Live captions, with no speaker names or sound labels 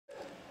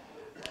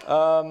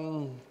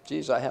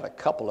Geez, I had a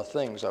couple of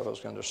things I was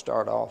going to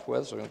start off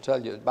with. So I'm going to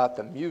tell you about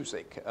the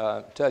music,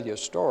 tell you a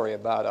story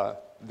about a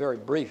very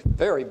brief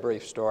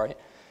story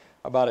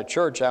about a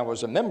church I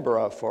was a member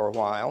of for a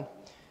while.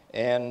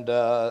 And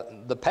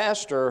the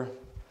pastor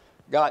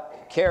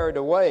got carried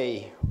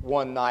away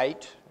one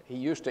night. He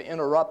used to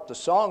interrupt the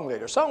song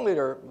leader. Song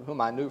leader,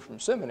 whom I knew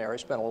from seminary,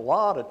 spent a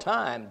lot of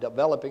time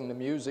developing the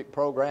music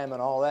program and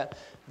all that.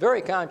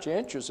 Very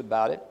conscientious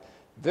about it.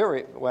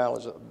 Very, well,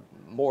 there's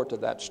more to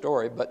that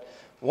story. But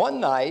one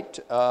night,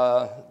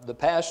 the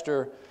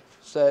pastor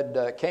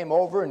said, came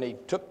over and he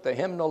took the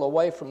hymnal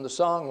away from the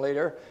song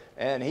leader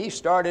and he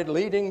started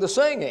leading the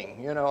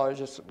singing. You know, it was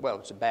just, well,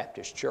 it's a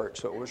Baptist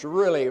church, so it was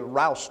really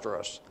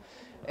rousτερous.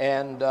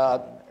 And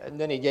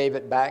then he gave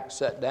it back,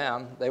 sat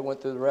down. They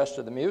went through the rest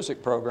of the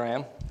music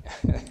program.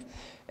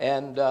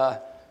 And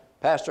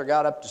pastor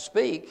got up to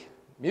speak.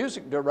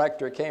 Music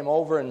director came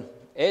over and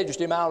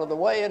edged him out of the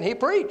way, and he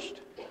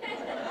preached.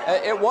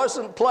 It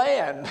wasn't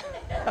planned.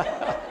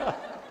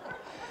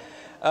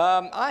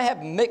 I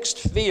have mixed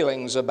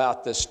feelings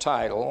about this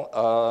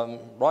title.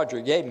 Roger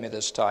gave me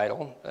this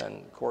title, and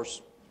of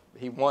course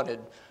he wanted,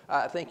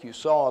 I think you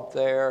saw up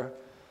there,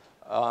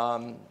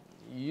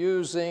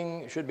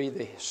 should be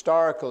the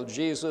historical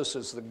Jesus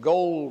as the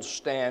gold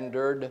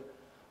standard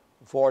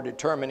for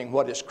determining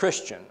what is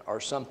Christian, or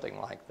something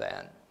like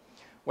that.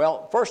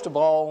 Well, first of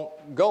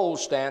all, gold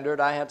standard,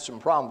 I had some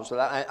problems with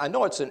that. I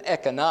know it's an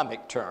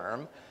economic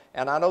term,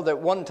 and I know that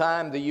one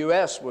time the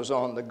U.S. was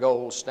on the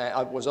gold standard,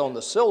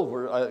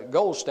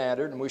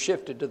 and we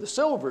shifted to the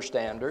silver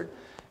standard.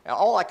 And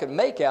all I could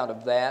make out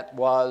of that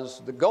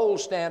was the gold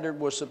standard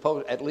was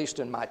supposed, at least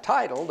in my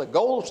title, the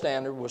gold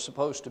standard was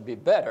supposed to be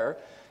better,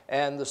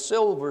 and the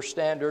silver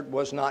standard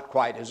was not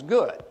quite as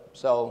good.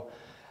 So,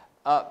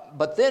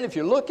 but then if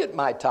you look at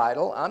my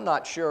title, I'm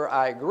not sure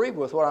I agree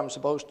with what I'm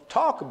supposed to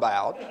talk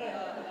about,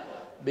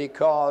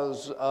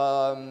 because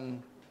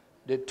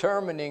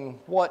determining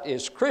what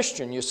is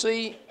Christian, you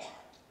see,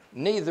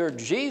 neither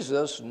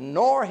Jesus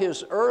nor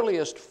his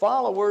earliest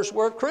followers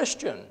were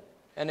Christian.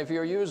 And if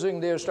you're using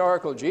the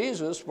historical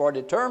Jesus for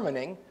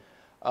determining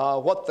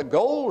what the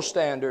gold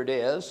standard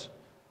is,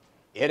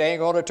 it ain't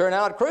going to turn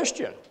out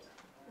Christian.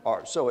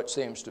 Or so it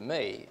seems to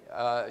me.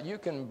 You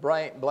can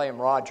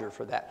blame Roger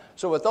for that.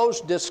 So with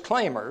those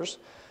disclaimers,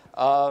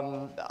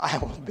 I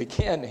will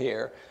begin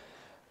here.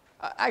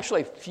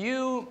 Actually,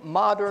 few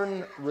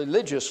modern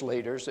religious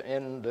leaders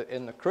in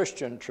the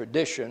Christian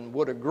tradition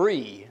would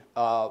agree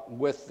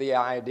with the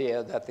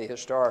idea that the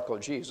historical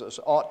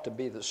Jesus ought to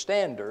be the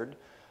standard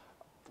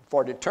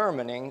for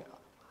determining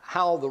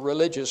how the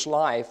religious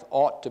life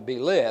ought to be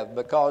lived,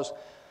 because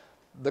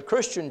the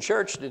Christian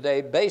church today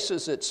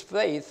bases its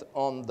faith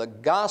on the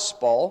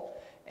gospel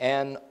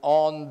and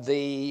on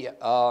the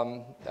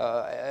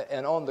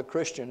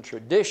Christian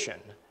tradition.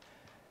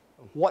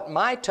 What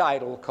my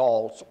title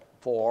calls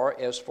for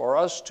is for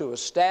us to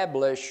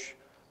establish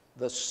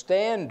the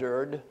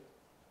standard,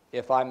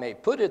 if I may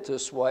put it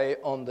this way,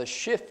 on the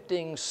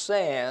shifting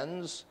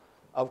sands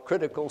of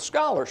critical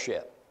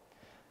scholarship.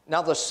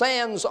 Now, the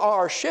sands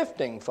are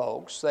shifting,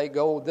 folks. They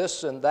go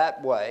this and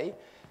that way,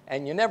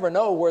 and you never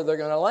know where they're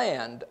going to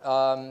land.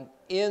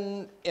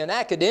 In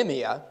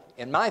academia,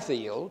 in my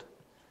field,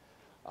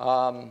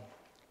 what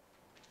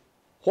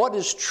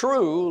is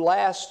true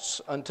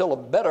lasts until a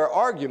better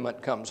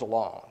argument comes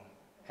along.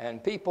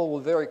 And people will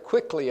very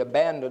quickly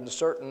abandon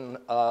certain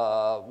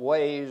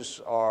ways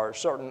or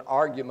certain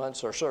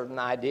arguments or certain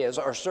ideas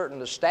or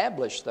certain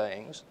established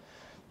things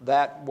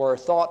that were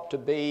thought to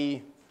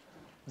be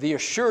the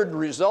assured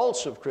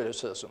results of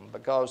criticism,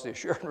 because the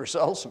assured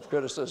results of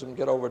criticism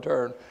get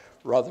overturned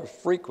rather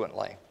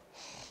frequently.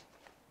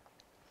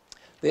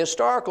 The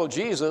historical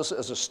Jesus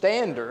is a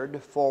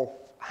standard for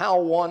how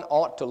one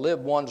ought to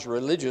live one's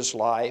religious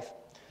life,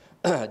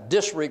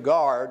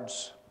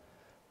 disregards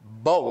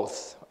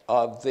both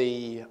of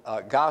the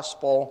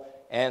gospel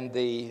and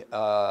the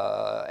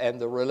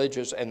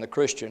religious and the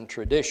Christian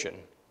tradition.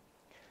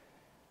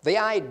 The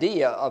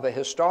idea of a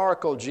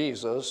historical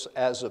Jesus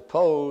as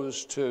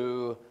opposed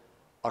to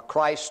a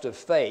Christ of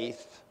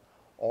faith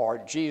or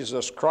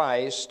Jesus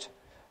Christ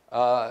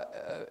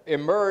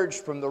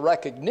emerged from the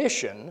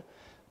recognition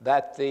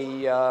that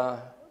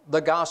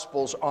the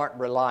Gospels aren't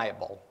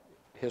reliable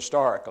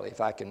historically,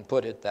 if I can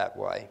put it that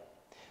way.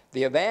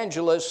 The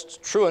evangelists,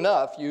 true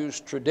enough,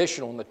 used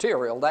traditional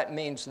material. That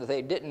means that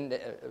they didn't,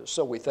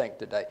 so we think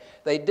today,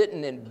 they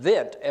didn't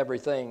invent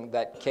everything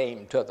that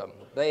came to them.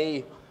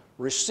 They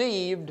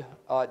received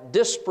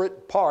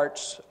disparate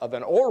parts of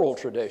an oral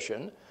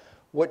tradition,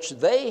 which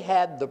they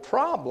had the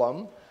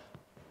problem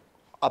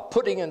of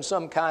putting in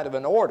some kind of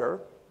an order.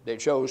 They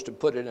chose to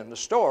put it in the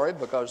story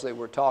because they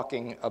were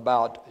talking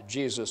about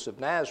Jesus of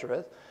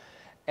Nazareth.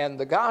 And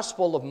the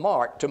Gospel of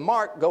Mark, to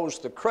Mark goes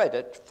the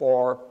credit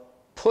for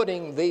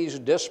putting these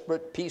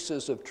disparate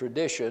pieces of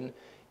tradition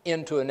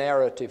into a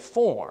narrative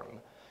form.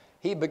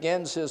 He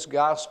begins his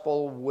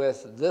Gospel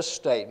with this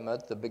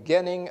statement: the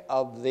beginning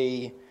of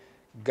the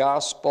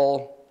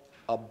Gospel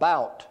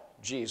about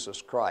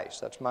Jesus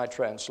Christ. That's my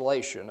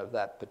translation of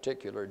that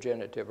particular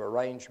genitive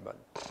arrangement.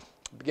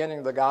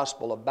 Beginning the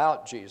gospel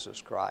about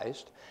Jesus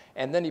Christ,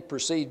 and then he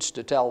proceeds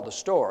to tell the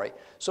story.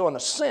 So in a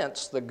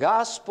sense, the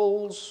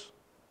gospels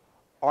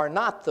are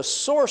not the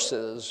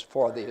sources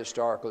for the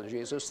historical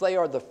Jesus. They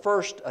are the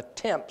first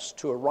attempts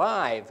to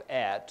arrive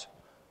at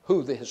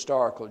who the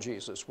historical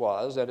Jesus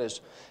was. That is,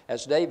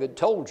 as David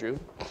told you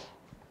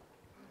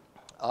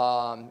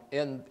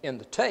in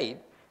the tape,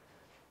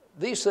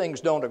 these things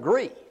don't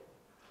agree.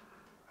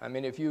 I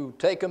mean, if you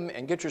take them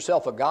and get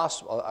yourself a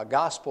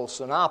gospel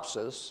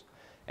synopsis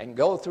and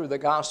go through the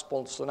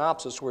gospel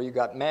synopsis where you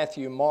got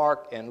Matthew,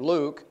 Mark, and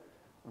Luke,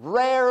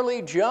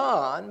 rarely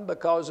John,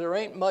 because there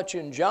ain't much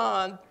in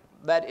John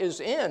that is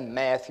in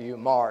Matthew,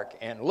 Mark,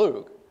 and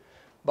Luke.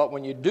 But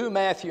when you do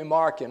Matthew,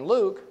 Mark, and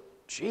Luke,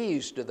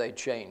 geez, do they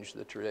change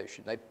the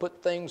tradition. They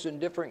put things in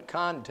different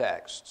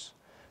contexts.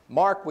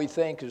 Mark, we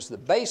think, is the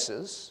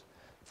basis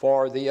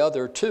for the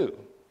other two,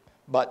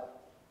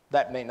 but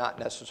that may not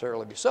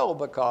necessarily be so,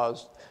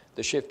 because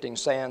the shifting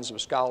sands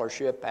of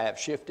scholarship have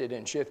shifted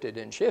and shifted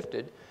and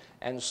shifted.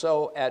 And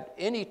so at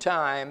any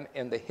time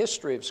in the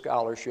history of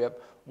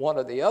scholarship, one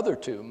of the other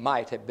two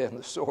might have been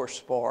the source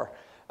for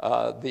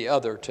the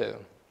other two.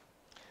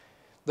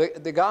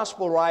 The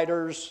gospel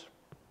writers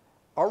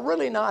are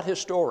really not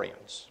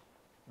historians.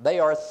 They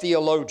are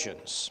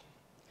theologians.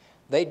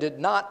 They did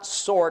not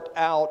sort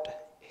out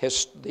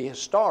the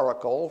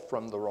historical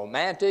from the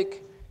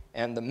romantic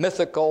and the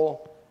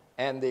mythical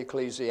and the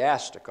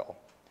ecclesiastical.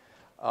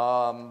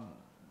 And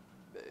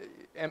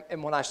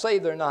when I say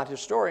they're not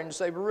historians,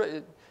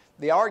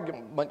 the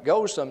argument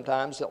goes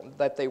sometimes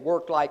that they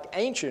work like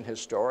ancient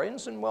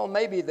historians, and well,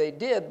 maybe they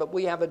did, but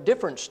we have a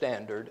different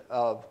standard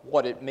of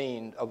what it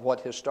means, of what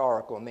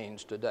historical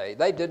means today.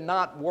 They did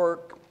not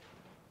work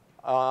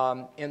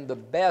in the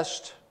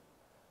best,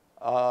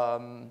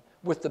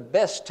 with the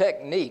best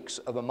techniques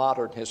of a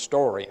modern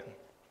historian.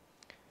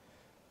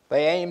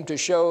 They aimed to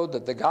show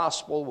that the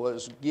gospel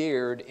was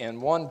geared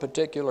in one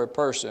particular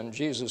person,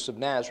 Jesus of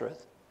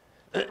Nazareth,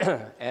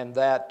 and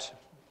that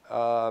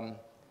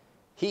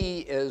he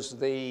is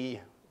the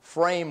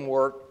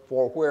framework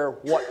for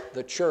what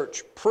the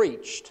church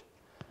preached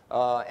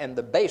and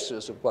the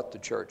basis of what the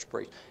church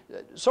preached.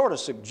 It sort of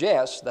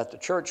suggests that the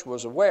church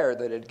was aware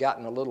that it had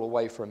gotten a little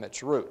away from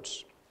its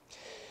roots.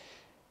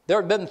 There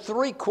have been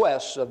three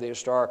quests of the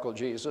historical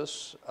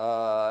Jesus,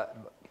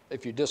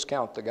 if you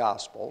discount the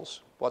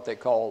Gospels, what they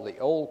call the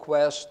Old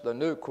Quest, the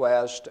New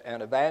Quest,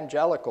 and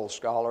evangelical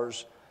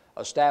scholars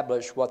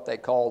establish what they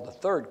call the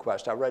third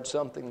quest. I read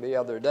something the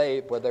other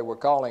day where they were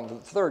calling the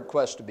third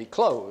quest to be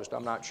closed.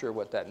 I'm not sure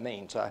what that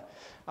means.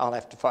 I'll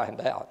have to find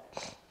out.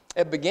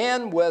 It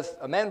began with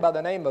a man by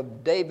the name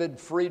of David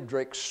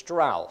Friedrich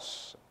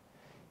Strauss.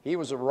 He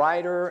was a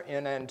writer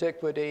in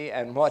antiquity,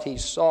 and what he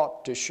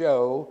sought to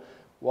show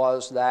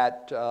was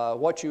that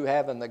what you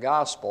have in the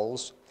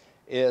Gospels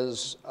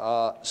is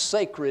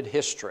sacred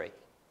history.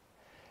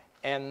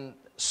 And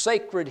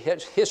sacred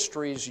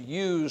histories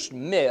used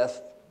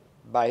myth,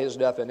 by his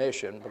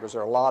definition, because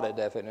there are a lot of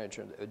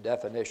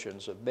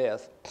definitions of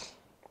myth,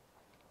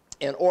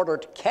 in order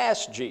to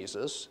cast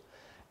Jesus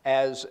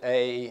as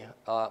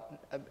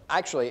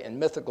actually in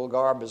mythical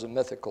garb as a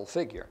mythical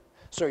figure.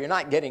 So you're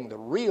not getting the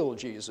real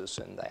Jesus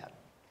in that.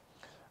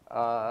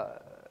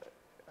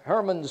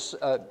 Herman's,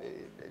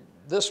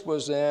 this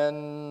was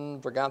in,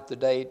 forgot the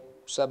date,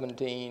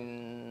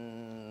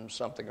 17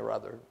 something or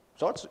other.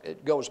 So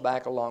it goes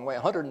back a long way,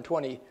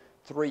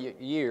 123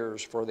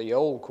 years for the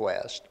Old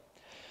Quest.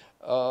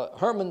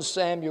 Herman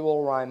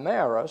Samuel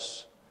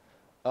Reimarus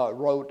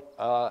wrote,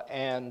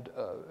 and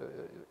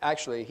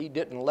actually he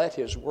didn't let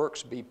his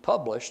works be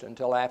published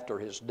until after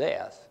his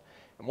death.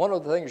 And one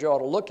of the things you ought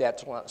to look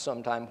at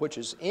sometime, which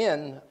is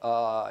in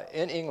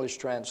English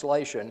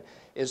translation,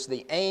 is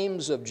the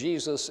aims of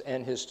Jesus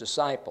and his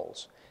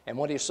disciples. And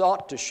what he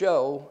sought to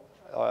show,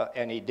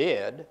 and he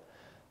did,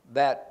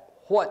 that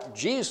what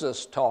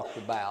Jesus talked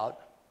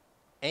about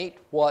ain't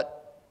what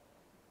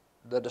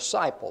the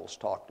disciples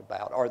talked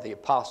about, or the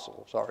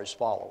apostles, or his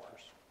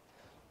followers.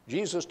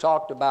 Jesus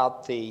talked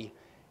about the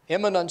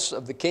imminence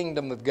of the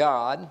kingdom of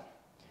God,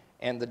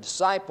 and the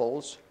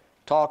disciples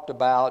talked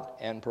about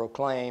and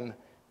proclaimed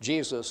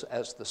Jesus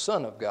as the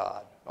Son of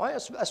God. Well,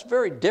 that's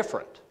very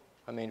different,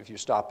 I mean, if you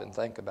stop and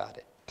think about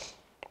it.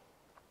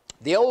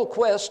 The Old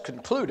Quest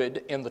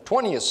concluded in the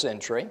 20th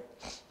century.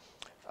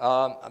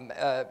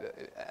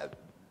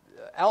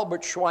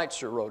 Albert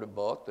Schweitzer wrote a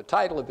book. The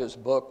title of his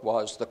book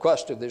was The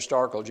Quest of the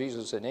Historical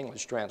Jesus in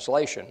English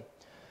Translation,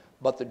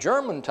 but the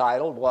German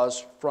title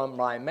was From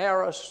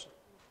Reimarus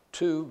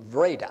to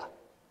Vreda.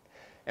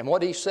 And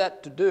what he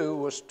set to do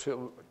was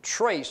to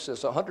trace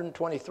his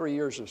 123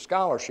 years of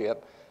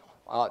scholarship,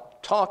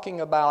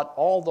 talking about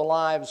all the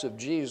lives of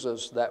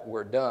Jesus that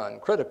were done,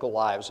 critical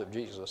lives of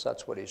Jesus.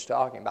 That's what he's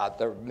talking about.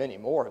 There are many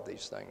more of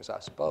these things, I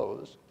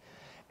suppose.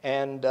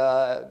 And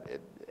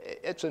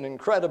it's an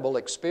incredible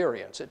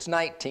experience. It's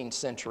 19th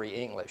century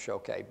English,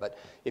 okay, but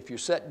if you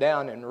sit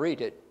down and read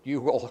it, you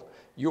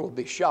will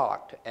be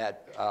shocked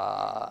at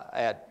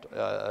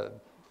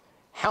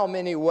how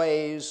many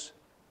ways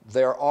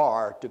there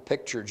are to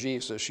picture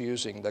Jesus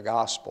using the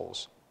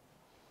Gospels.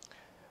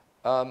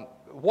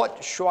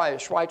 What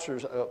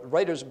Schweitzer's,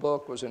 Rader's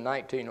book was in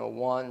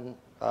 1901.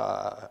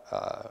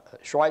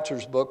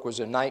 Schweitzer's book was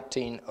in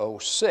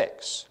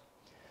 1906.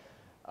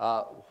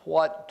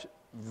 What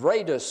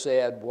Rader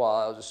said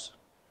was,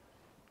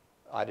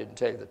 I didn't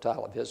tell you the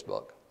title of his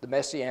book, The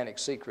Messianic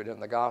Secret in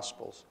the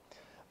Gospels.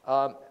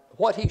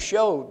 What he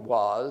showed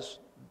was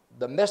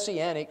the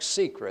Messianic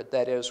secret,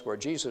 that is, where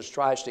Jesus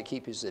tries to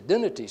keep his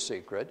identity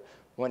secret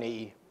when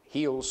he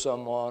heals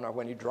someone or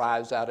when he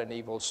drives out an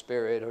evil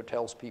spirit or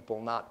tells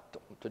people not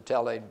to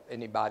tell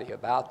anybody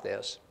about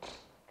this.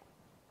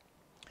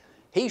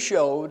 He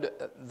showed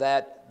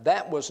that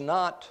that was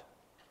not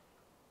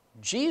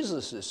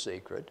Jesus'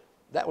 secret,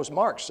 that was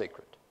Mark's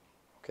secret,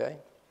 okay?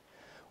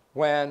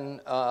 When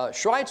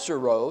Schweitzer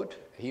wrote,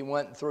 he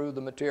went through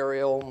the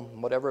material,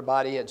 what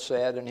everybody had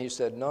said, and he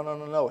said,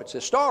 no, it's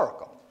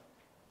historical.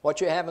 What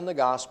you have in the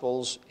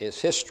Gospels is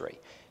history.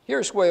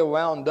 Here's where we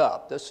wound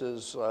up. This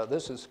is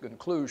the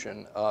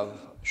conclusion of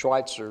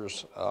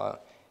Schweitzer's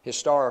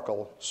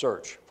historical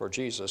search for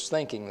Jesus,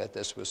 thinking that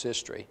this was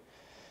history.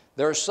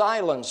 There's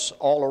silence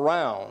all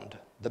around.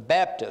 The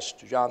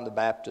Baptist, John the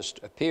Baptist,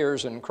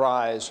 appears and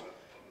cries,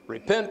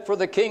 "Repent, for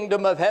the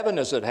kingdom of heaven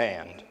is at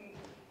hand."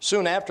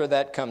 Soon after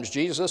that comes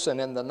Jesus,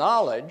 and in the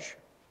knowledge,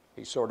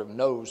 he sort of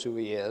knows who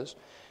he is,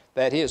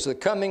 that he is the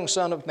coming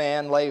Son of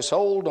Man, lays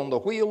hold on the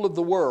wheel of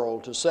the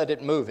world to set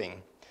it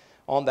moving,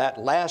 on that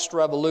last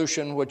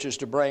revolution which is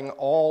to bring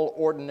all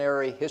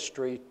ordinary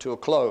history to a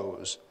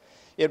close.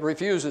 It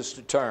refuses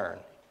to turn.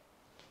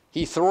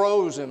 He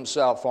throws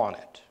himself on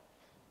it,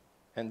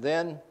 and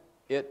then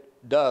it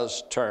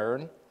does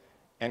turn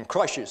and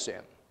crushes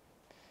him.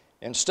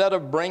 Instead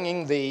of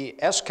bringing the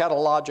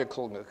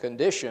eschatological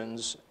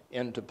conditions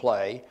into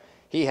play,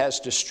 he has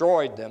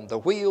destroyed them. The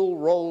wheel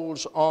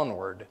rolls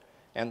onward,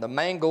 and the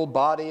mangled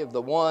body of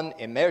the one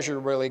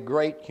immeasurably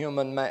great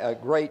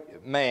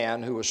great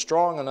man who was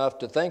strong enough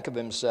to think of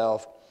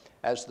himself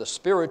as the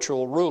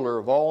spiritual ruler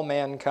of all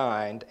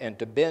mankind and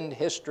to bend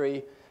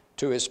history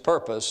to his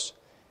purpose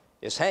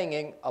is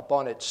hanging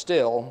upon it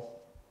still,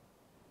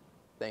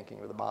 thinking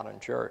of the modern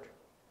church.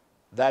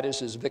 That is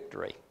his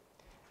victory,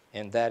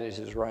 and that is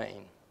his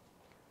reign.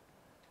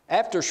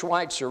 After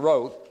Schweitzer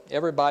wrote,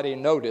 everybody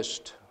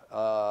noticed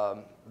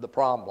the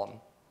problem.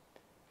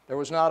 There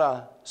was not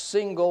a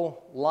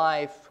single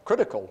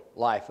critical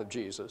life of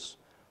Jesus,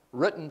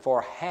 written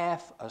for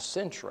half a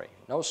century.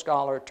 No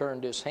scholar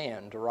turned his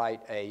hand to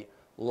write a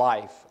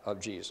life of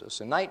Jesus.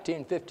 In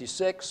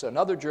 1956,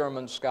 another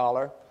German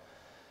scholar,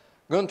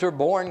 Gunther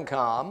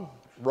Bornkamm,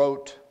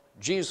 wrote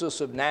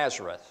Jesus of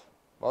Nazareth.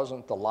 It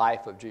wasn't the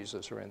life of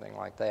Jesus or anything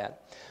like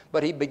that.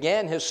 But he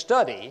began his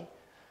study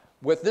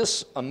with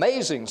this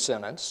amazing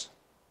sentence: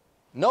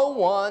 "No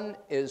one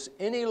is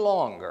any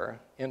longer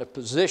in a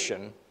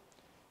position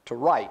to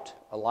write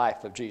a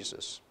life of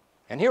Jesus."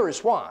 And here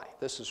is why.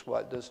 This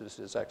is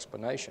his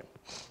explanation.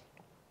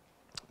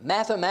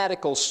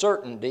 Mathematical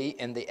certainty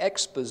in the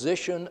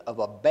exposition of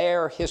a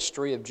bare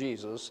history of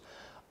Jesus,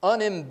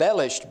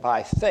 unembellished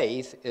by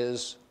faith,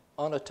 is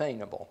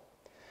unattainable.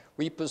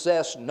 We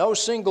possess no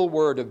single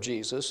word of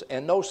Jesus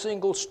and no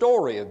single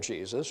story of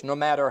Jesus, no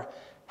matter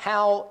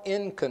how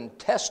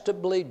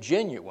incontestably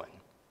genuine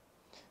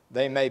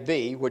they may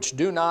be, which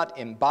do not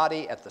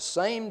embody at the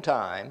same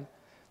time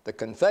the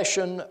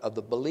confession of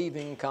the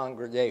believing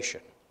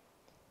congregation,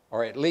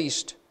 or at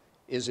least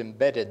is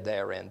embedded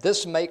therein.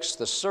 This makes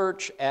the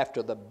search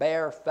after the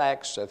bare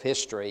facts of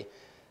history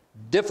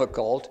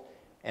difficult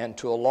and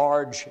to a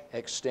large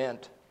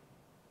extent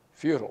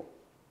futile.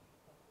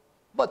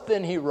 But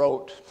then he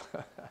wrote,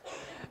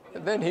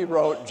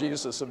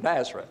 Jesus of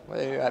Nazareth.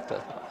 Well, you have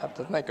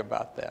to think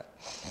about that.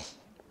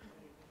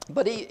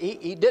 But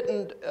he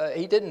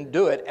didn't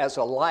do it as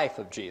a life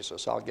of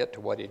Jesus. I'll get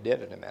to what he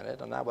did in a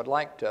minute, and I would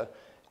like to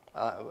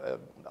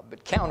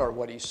counter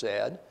what he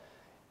said.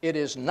 It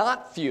is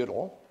not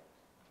futile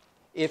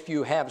if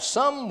you have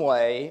some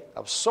way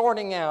of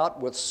sorting out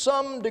with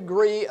some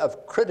degree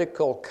of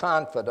critical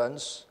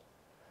confidence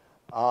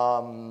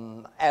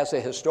as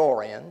a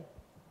historian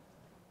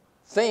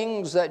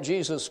things that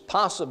Jesus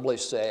possibly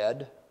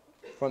said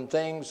from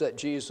things that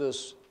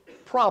Jesus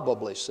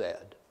probably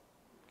said,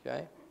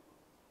 okay?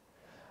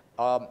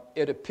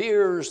 It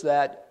appears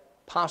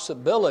that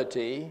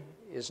possibility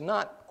is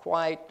not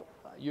quite,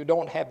 you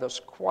don't have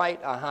quite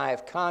a high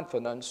of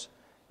confidence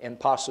in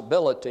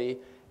possibility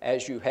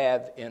as you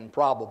have in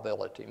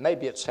probability.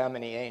 Maybe it's how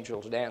many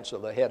angels dance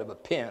on the head of a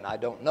pin, I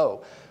don't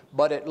know.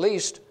 But at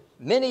least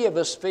many of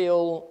us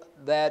feel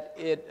that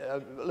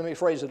let me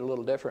phrase it a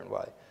little different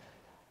way.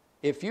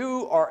 If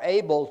you are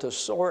able to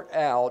sort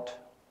out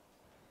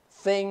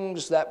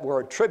things that were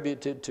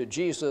attributed to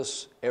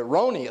Jesus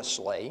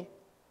erroneously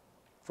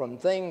from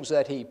things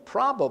that he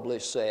probably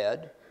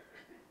said,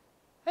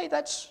 hey,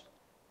 that's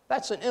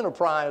an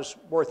enterprise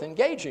worth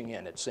engaging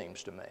in, it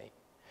seems to me.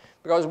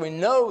 Because we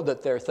know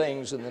that there are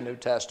things in the New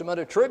Testament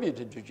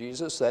attributed to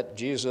Jesus that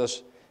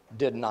Jesus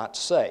did not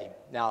say.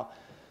 Now,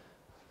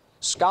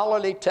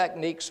 Scholarly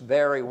techniques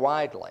vary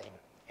widely,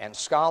 and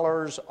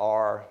scholars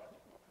are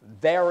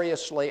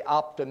variously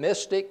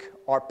optimistic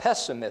or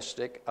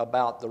pessimistic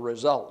about the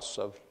results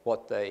of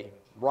what they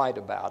write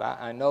about.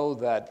 I know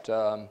that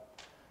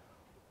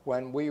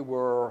when we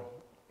were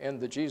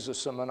in the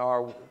Jesus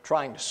Seminar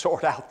trying to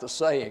sort out the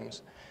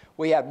sayings,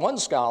 we had one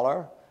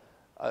scholar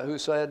who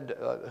said,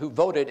 who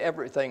voted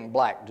everything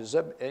black. Does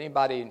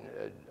anybody,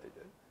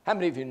 how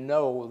many of you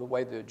know the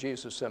way the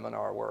Jesus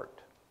Seminar worked?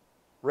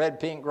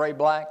 Red, pink, gray,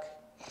 black.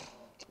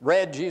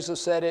 Red,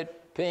 Jesus said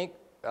it. Pink,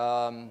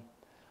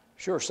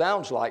 sure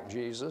sounds like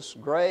Jesus.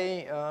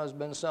 Gray, there's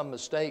been some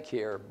mistake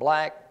here.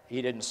 Black, he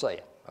didn't say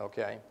it,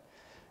 okay?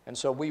 And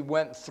so we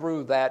went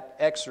through that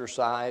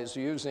exercise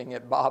using,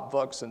 at Bob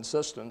Vuck's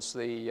insistence,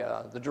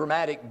 the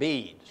dramatic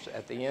beads.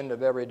 At the end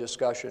of every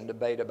discussion,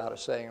 debate about a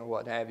saying or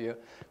what have you,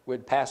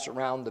 we'd pass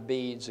around the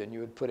beads and you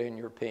would put in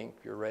your pink,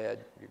 your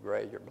red, your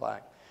gray, your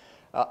black.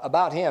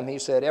 About him, he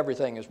said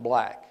everything is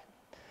black.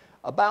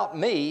 About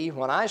me,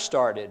 when I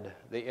started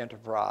the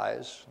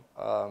enterprise,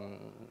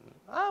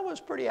 I was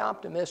pretty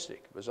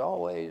optimistic. It was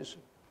always,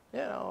 you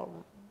know,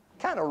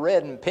 kind of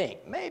red and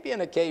pink, maybe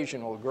an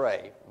occasional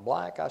gray.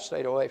 Black I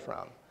stayed away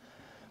from.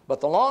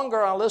 But the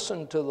longer I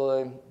listened to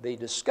the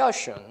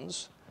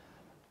discussions,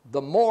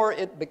 the more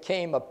it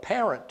became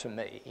apparent to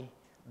me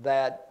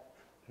that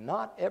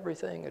not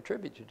everything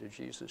attributed to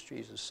Jesus,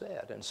 Jesus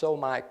said. And so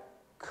my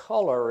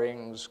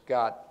colorings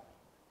got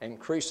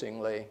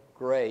increasingly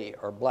gray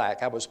or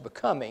black. I was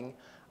becoming,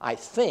 I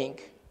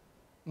think,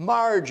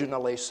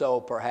 marginally so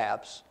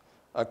perhaps,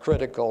 a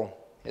critical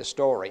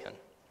historian.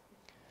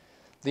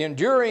 The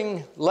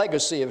enduring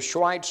legacy of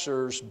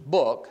Schweitzer's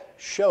book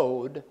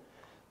showed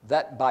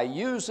that by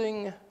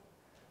using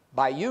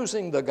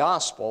the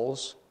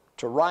Gospels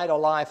to write a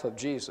life of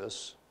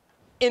Jesus,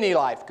 any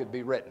life could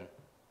be written,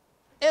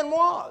 and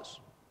was.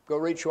 Go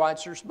read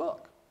Schweitzer's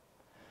book.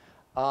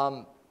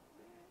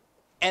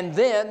 And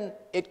then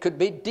it could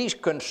be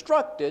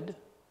deconstructed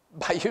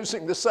by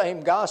using the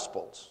same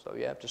Gospels. So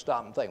you have to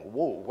stop and think,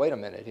 whoa, wait a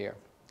minute here.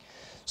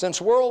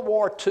 Since World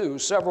War II,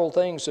 several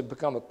things have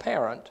become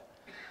apparent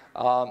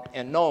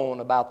and known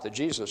about the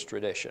Jesus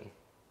tradition.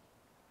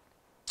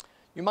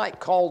 You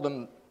might call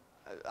them,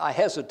 I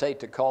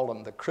hesitate to call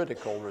them the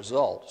critical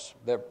results.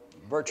 They're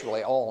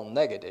virtually all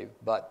negative,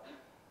 but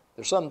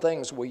there's some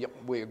things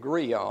we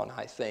agree on,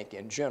 I think,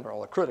 in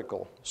general, a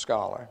critical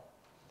scholar.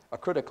 A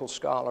critical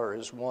scholar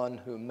is one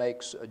who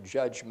makes a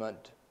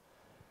judgment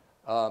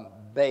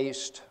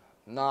based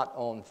not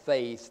on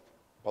faith,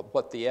 but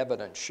what the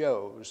evidence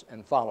shows,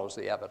 and follows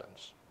the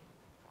evidence.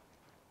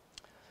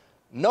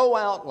 No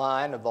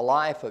outline of the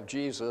life of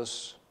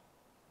Jesus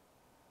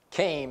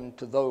came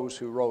to those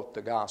who wrote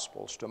the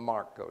Gospels. To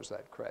Mark goes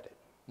that credit.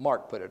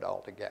 Mark put it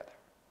all together.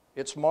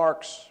 It's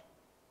Mark's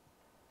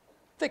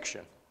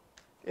fiction.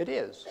 It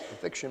is. The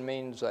fiction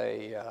means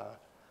a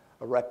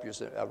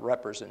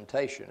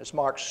representation. It's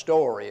Mark's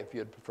story, if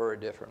you'd prefer a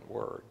different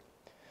word.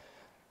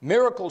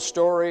 Miracle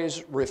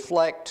stories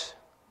reflect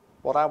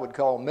what I would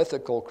call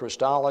mythical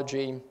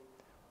Christology,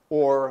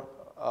 or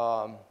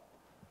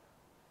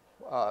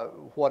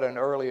what an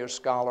earlier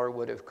scholar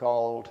would have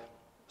called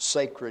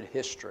sacred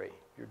history.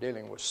 You're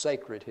dealing with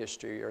sacred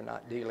history. You're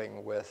not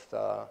dealing with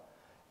a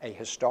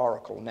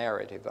historical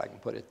narrative, I can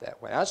put it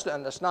that way.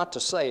 That's not to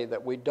say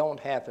that we don't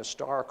have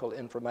historical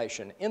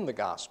information in the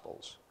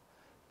Gospels,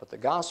 but the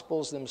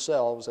Gospels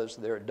themselves, as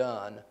they're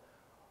done,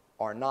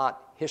 are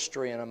not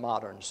history in a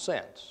modern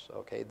sense,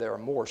 okay? They're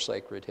more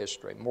sacred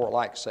history, more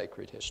like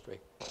sacred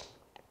history.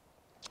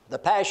 The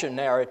Passion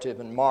narrative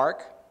in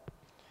Mark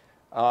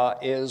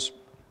is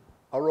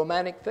a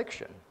romantic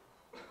fiction.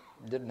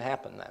 It didn't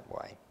happen that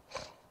way.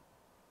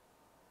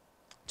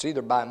 It's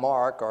either by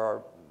Mark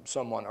or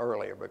someone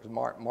earlier, because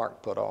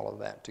Mark put all of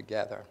that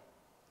together.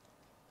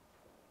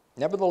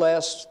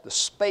 Nevertheless, the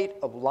spate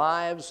of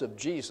lives of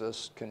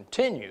Jesus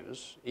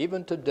continues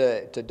even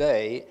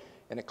today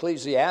in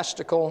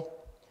ecclesiastical,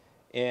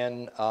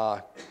 in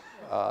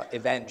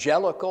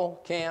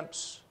evangelical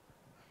camps,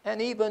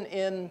 and even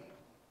in,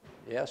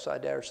 yes, I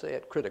dare say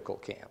it, critical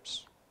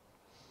camps.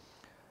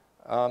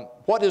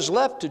 What is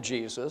left to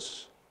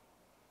Jesus,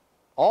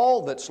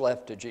 all that's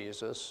left to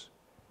Jesus,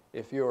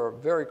 if you're a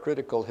very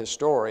critical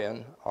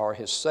historian, are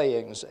his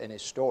sayings and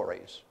his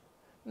stories.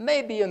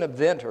 Maybe an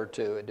event or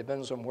two, it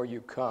depends on where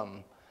you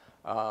come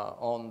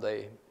on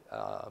the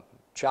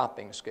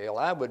chopping scale.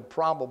 I would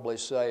probably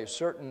say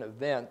certain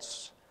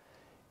events,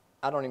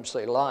 I don't even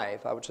say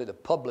life, I would say the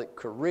public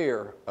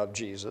career of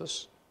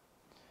Jesus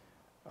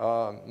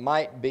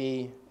might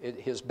be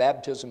his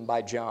baptism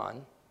by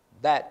John.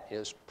 That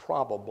is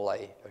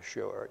probably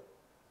assured.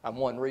 And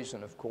one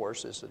reason, of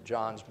course, is that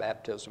John's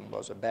baptism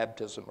was a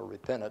baptism of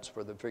repentance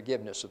for the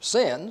forgiveness of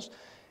sins.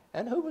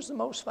 And who was the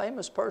most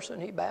famous person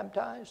he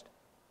baptized?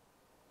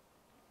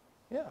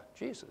 Yeah,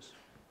 Jesus.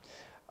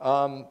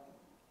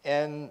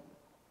 And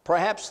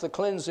perhaps the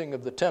cleansing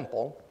of the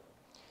temple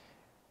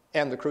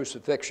and the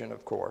crucifixion,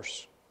 of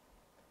course.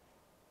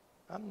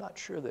 I'm not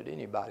sure that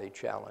anybody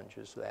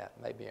challenges that.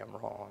 Maybe I'm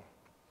wrong.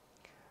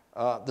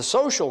 The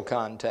social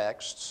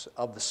contexts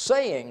of the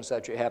sayings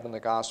that you have in the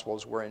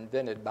Gospels were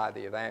invented by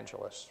the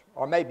evangelists,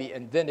 or maybe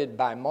invented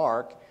by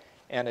Mark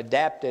and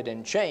adapted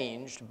and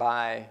changed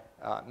by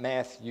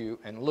Matthew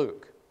and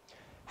Luke.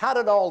 How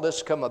did all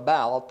this come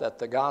about that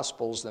the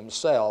Gospels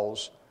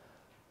themselves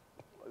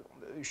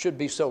should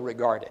be so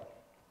regarded?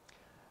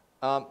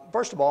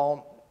 First of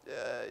all,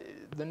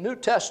 the New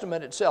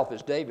Testament itself,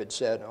 as David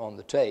said on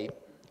the tape,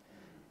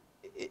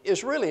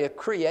 is really a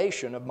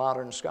creation of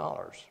modern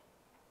scholars.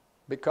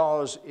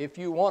 Because if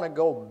you want to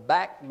go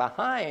back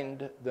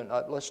behind,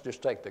 let's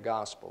just take the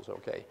Gospels,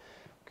 okay?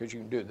 Because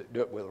you can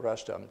do it with the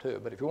rest of them too.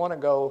 But if you want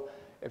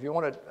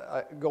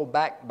to go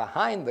back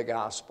behind the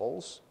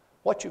Gospels,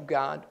 what you've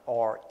got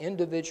are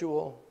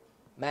individual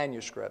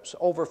manuscripts,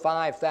 over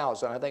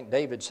 5,000. I think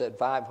David said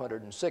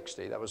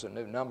 560. That was a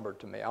new number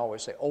to me. I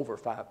always say over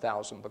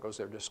 5,000 because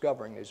they're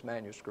discovering these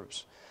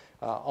manuscripts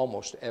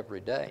almost every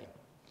day.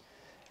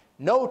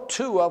 No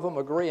two of them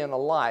agree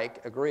alike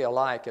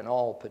in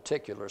all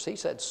particulars. He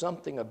said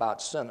something about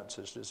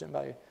sentences. Does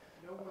anybody?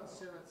 No one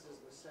sentence is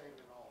the same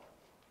in all.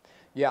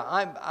 Yeah,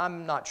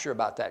 I'm not sure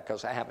about that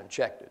because I haven't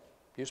checked it.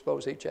 Do you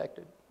suppose he checked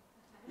it?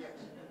 Yes.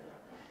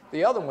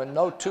 The other one,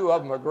 no two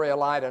of them agree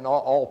alike in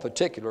all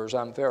particulars.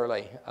 I'm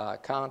fairly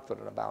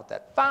confident about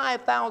that.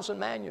 5,000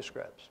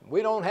 manuscripts.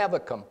 We don't have a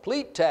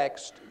complete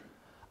text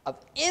of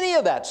any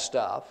of that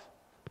stuff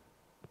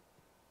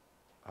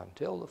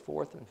until the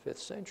 4th and 5th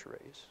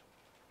centuries.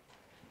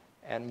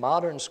 And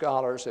modern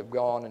scholars have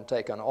gone and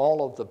taken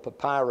all of the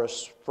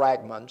papyrus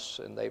fragments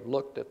and they've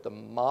looked at the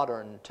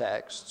modern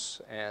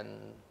texts and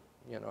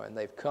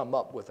they've come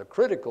up with a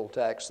critical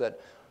text that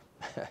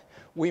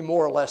we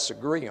more or less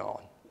agree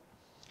on.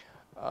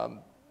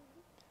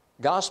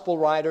 Gospel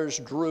writers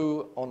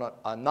drew on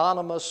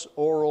anonymous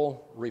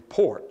oral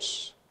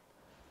reports.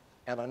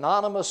 An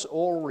anonymous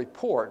oral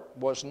report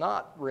was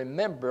not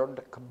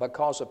remembered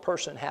because a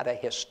person had a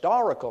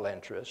historical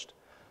interest,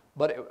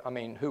 but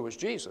who was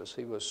Jesus?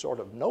 He was sort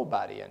of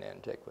nobody in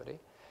antiquity.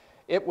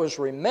 It was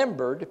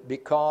remembered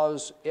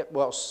because it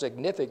was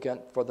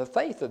significant for the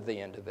faith of the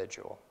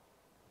individual.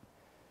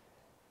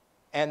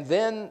 And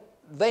then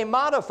they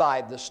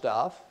modified the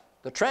stuff,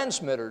 the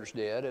transmitters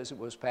did, as it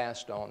was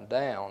passed on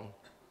down.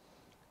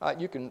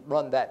 You can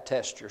run that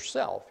test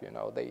yourself,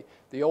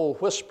 the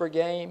old whisper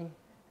game,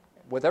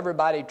 with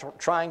everybody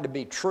trying to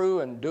be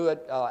true and do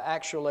it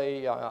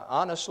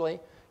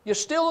honestly. You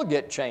still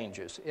get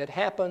changes. It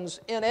happens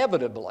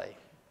inevitably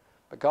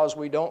because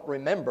we don't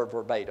remember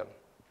verbatim.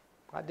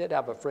 I did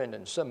have a friend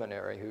in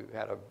seminary who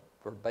had a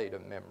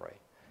verbatim memory.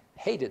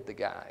 Hated the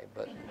guy,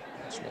 but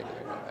that's neither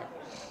here nor there.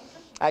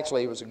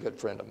 Actually, he was a good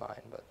friend of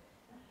mine.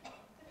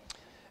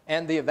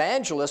 And the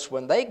evangelists,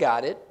 when they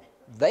got it,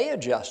 they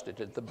adjusted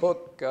it. The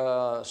book,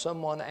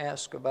 someone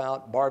asked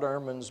about Bart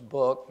Ehrman's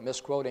book,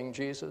 Misquoting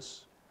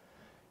Jesus.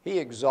 He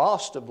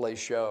exhaustively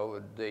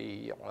showed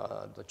the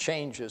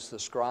changes the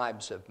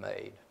scribes have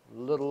made.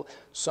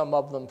 Some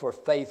of them for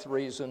faith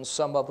reasons,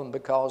 some of them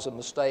because of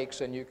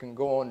mistakes, and you can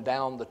go on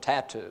down the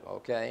tattoo,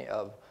 okay,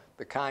 of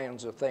the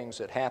kinds of things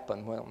that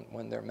happen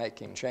when they're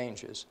making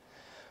changes.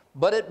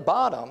 But at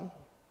bottom,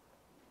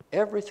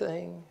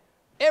 everything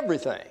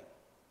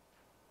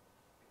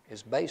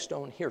is based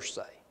on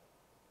hearsay.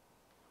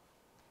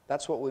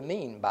 That's what we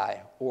mean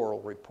by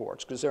oral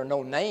reports, because there are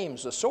no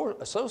names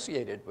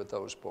associated with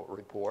those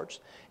reports,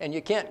 and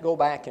you can't go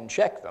back and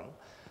check them.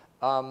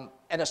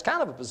 And it's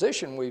kind of a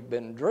position we've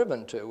been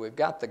driven to. We've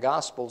got the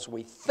Gospels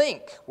we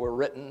think were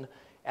written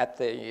at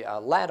the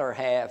latter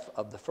half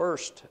of the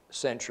 1st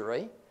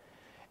century,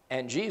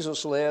 and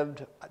Jesus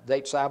lived,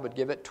 dates I would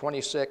give it,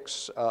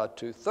 26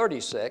 to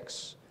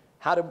 36.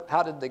 How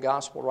did the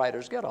Gospel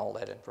writers get all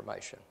that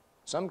information?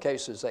 In some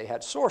cases they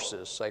had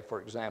sources, say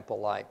for example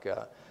like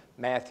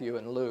Matthew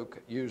and Luke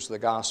use the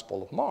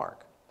Gospel of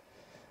Mark.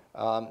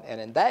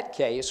 And in that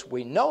case,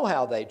 we know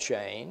how they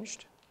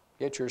changed.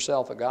 Get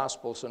yourself a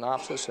Gospel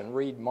synopsis and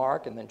read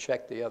Mark and then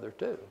check the other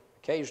two.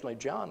 Occasionally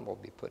John will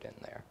be put in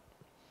there.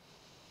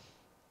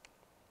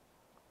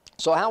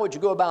 So how would you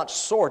go about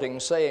sorting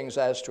sayings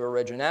as to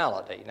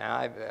originality? Now,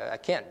 I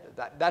can't,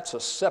 that's a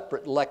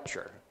separate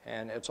lecture,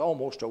 and it's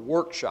almost a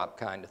workshop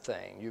kind of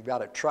thing. You've got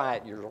to try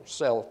it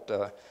yourself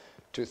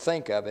to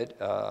think of it.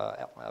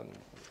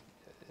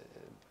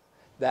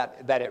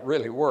 That it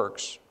really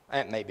works,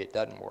 and maybe it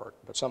doesn't work,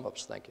 but some of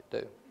us think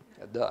it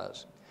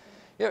does.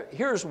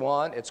 Here's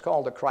one. It's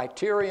called the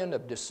criterion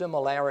of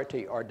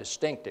dissimilarity or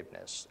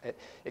distinctiveness.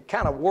 It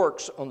kind of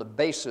works on the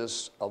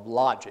basis of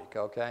logic,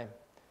 okay?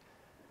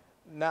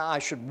 Now, I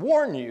should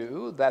warn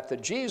you that the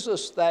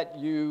Jesus that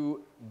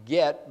you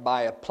get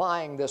by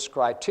applying this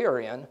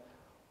criterion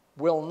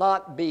will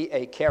not be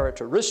a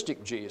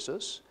characteristic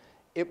Jesus.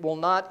 It will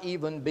not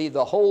even be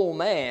the whole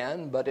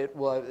man, but it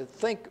will,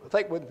 think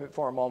with me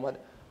for a moment,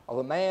 of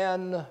a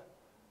man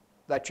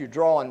that you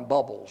draw in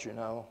bubbles,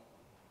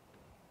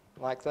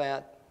 like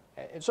that.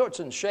 And so it's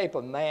in shape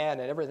of man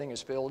and everything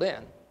is filled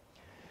in.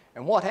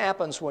 And what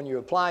happens when you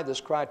apply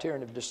this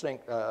criterion of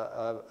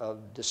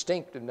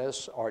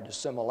distinctiveness or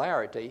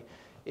dissimilarity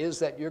is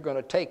that you're going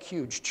to take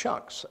huge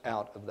chunks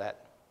out of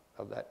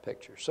that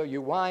picture. So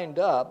you wind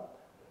up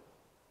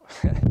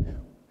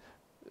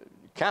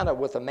kind of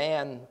with a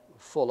man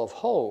full of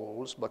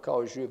holes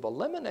because you've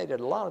eliminated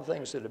a lot of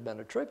things that have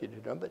been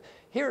attributed to him. But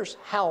here's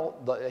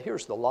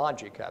the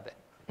logic of it.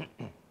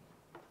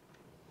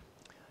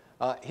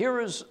 Here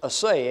is a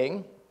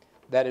saying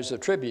that is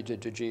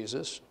attributed to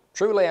Jesus.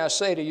 Truly I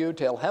say to you,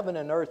 till heaven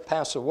and earth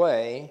pass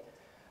away,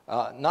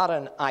 not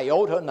an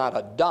iota, not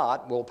a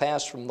dot will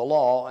pass from the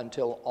law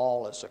until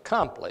all is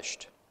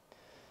accomplished.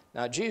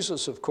 Now,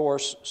 Jesus, of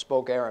course,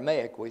 spoke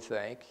Aramaic, we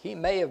think. He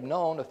may have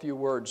known a few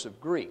words of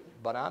Greek,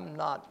 but I'm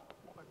not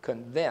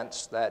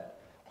convinced that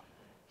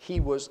he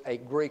was a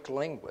Greek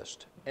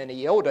linguist. An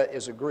iota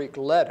is a Greek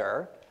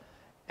letter,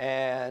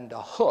 and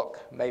a hook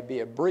may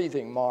be a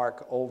breathing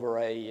mark over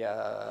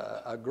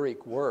a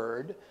Greek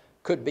word.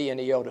 Could be an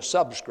iota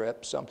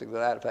subscript, something to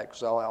that effect,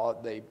 so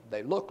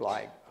they look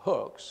like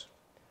hooks.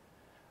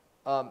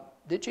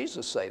 Did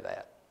Jesus say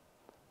that?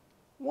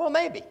 Well,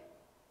 maybe.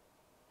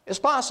 It's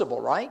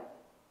possible, right?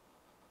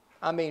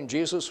 I mean,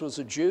 Jesus was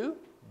a Jew.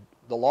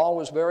 The law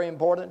was very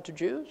important to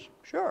Jews.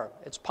 Sure,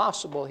 it's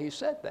possible he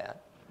said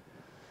that.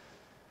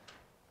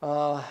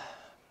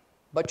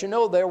 But you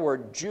know, there were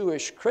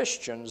Jewish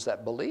Christians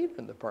that believed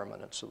in the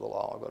permanence of the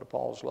law. Go to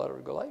Paul's letter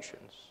to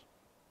Galatians.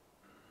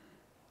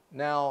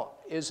 Now,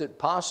 is it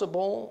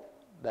possible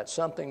that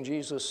something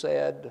Jesus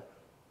said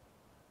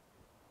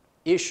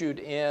issued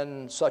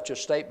in such a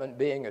statement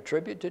being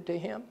attributed to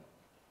him?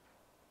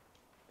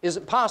 Is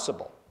it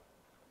possible?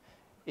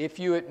 If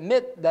you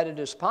admit that it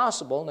is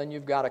possible, then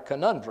you've got a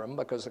conundrum,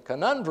 because the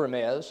conundrum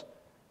is,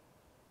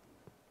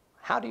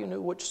 how do you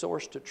know which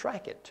source to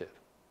track it to?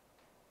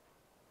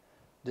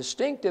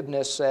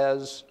 Distinctiveness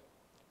says,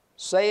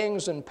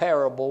 sayings and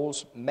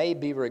parables may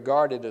be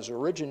regarded as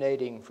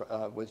originating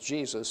with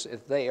Jesus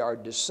if they are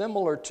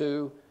dissimilar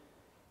to,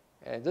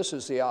 and this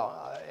is the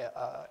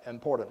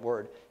important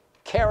word,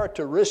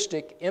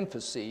 characteristic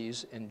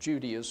emphases in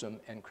Judaism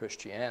and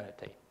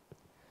Christianity.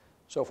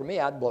 So for me,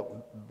 I'd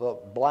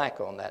vote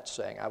black on that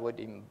saying. I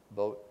wouldn't even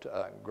vote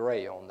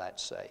gray on that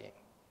saying.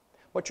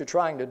 What you're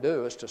trying to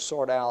do is to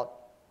sort out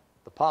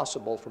the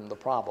possible from the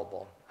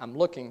probable. I'm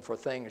looking for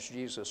things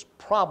Jesus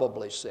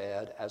probably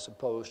said as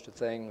opposed to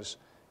things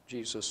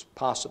Jesus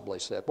possibly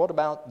said. What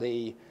about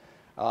the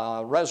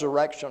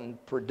resurrection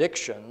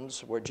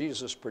predictions where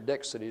Jesus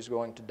predicts that he's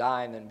going to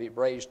die and then be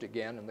raised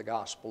again in the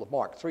Gospel of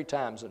Mark? 3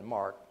 times in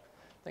Mark.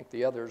 I think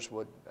the others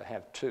would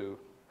have 2,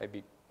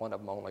 maybe one of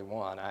them only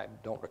 1. I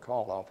don't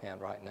recall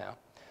offhand right now.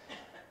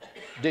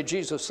 Did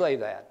Jesus say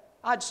that?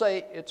 I'd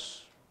say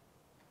it's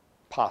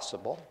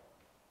possible,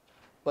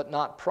 but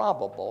not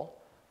probable,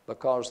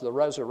 because the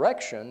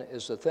resurrection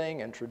is the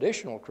thing in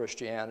traditional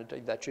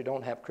Christianity that you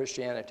don't have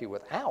Christianity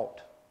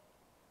without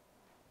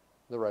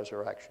the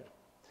resurrection.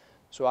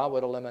 So I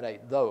would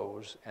eliminate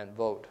those and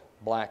vote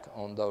black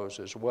on those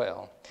as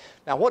well.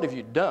 Now, what have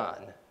you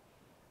done?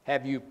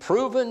 Have you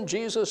proven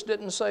Jesus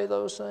didn't say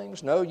those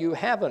things? No, you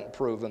haven't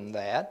proven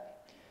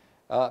that.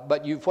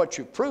 But what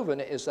you've proven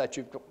is that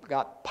you've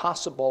got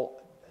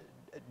possible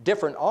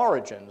different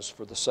origins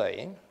for the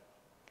saying.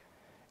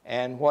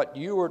 And what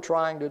you are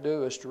trying to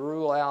do is to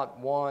rule out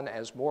one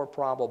as more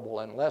probable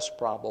and less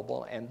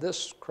probable. And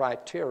this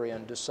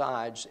criterion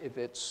decides if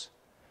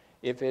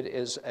it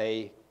is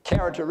a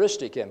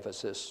characteristic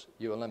emphasis,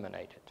 you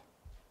eliminate it.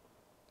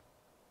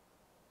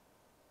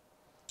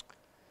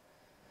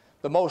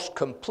 The most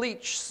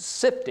complete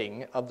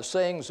sifting of the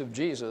sayings of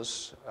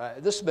Jesus,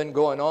 this has been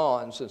going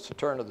on since the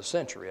turn of the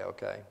century,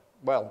 okay?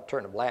 Well,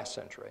 turn of last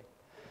century.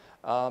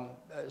 So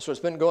it's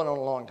been going on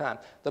a long time.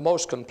 The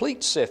most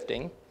complete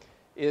sifting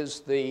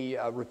is the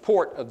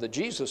report of the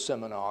Jesus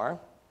Seminar,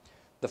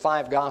 the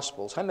 5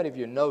 Gospels. How many of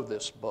you know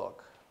this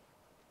book?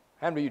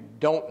 How many of you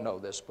don't know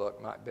this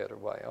book? Might be a better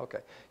way. Okay.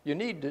 You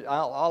need to,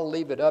 I'll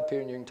leave it up here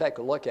and you can take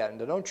a look at it.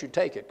 And don't you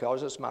take it,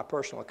 because it's my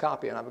personal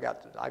copy and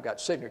I've got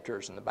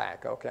signatures in the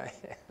back, okay?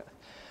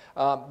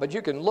 But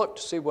you can look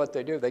to see what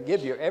they do. They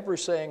give you every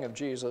saying of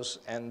Jesus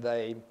and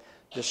they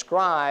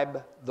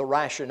describe the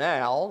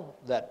rationale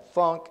that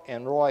Funk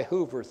and Roy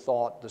Hoover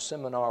thought the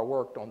seminar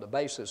worked on the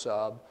basis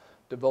of,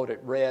 to vote it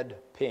red,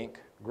 pink,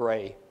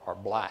 gray, or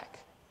black.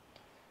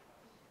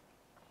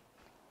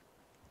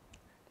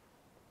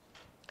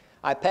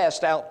 I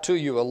passed out to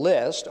you a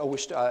list.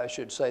 I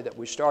should say that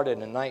we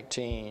started in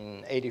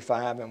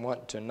 1985 and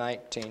went to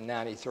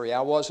 1993.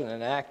 I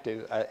wasn't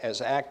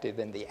as active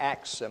in the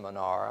Acts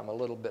seminar. I'm a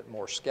little bit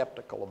more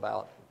skeptical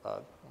about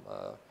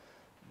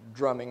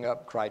drumming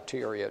up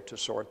criteria to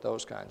sort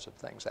those kinds of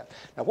things out.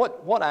 Now,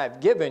 what I've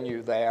given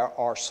you there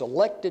are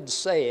selected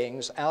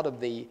sayings out of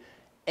the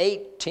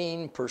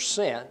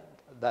 18%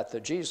 that the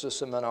Jesus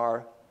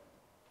Seminar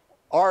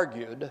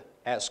argued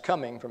as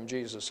coming from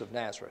Jesus of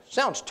Nazareth.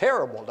 Sounds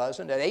terrible,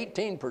 doesn't it?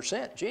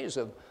 18%, geez,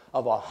 of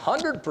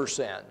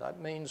 100%. That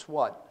means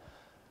what?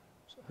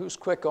 Who's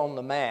quick on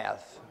the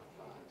math?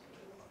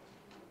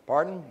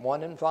 Pardon?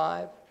 1 in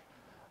 5?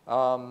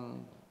 So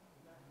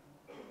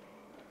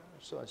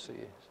let's see.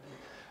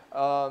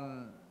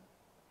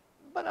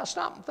 But now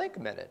stop and think a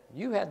minute.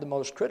 You had the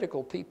most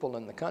critical people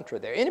in the country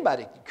there.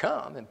 Anybody could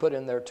come and put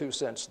in their 2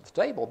 cents at the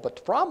table, but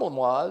the problem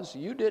was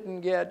you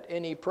didn't get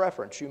any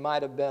preference. You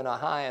might have been a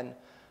high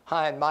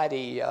and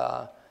mighty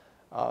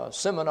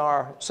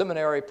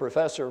seminary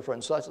professor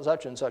from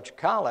such and such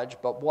college,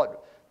 but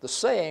what the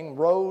saying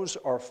rose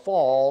or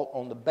fall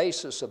on the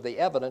basis of the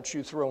evidence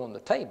you threw on the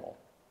table.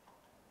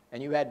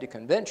 And you had to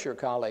convince your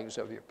colleagues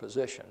of your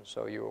position.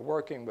 So you were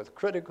working with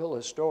critical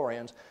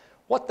historians.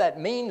 What that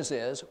means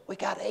is we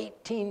got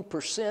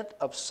 18%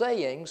 of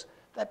sayings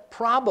that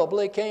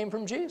probably came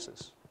from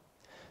Jesus.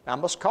 Now, I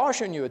must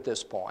caution you at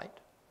this point.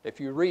 If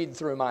you read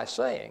through my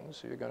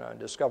sayings, you're going to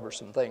discover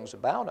some things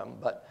about them,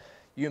 but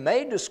you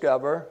may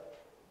discover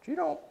you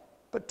don't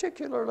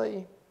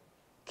particularly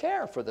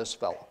care for this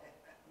fellow.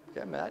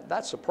 Okay, I mean,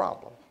 that's a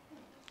problem.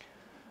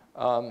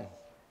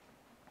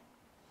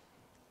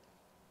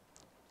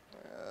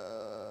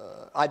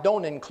 I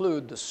don't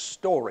include the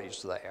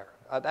stories there.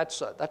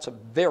 That's a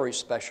very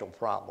special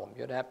problem.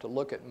 You'd have to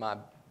look at my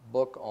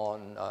book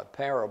on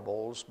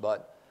parables,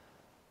 but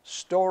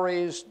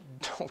stories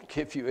don't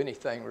give you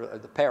anything,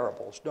 the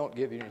parables don't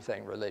give you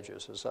anything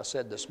religious. As I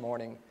said this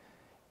morning,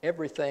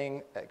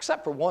 everything,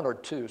 except for 1 or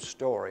 2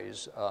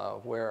 stories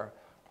where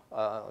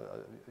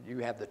you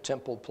have the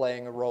temple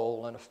playing a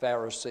role and a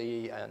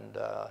Pharisee and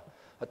a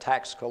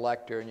tax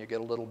collector, and you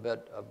get a little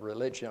bit of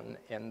religion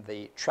in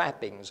the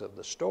trappings of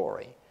the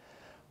story.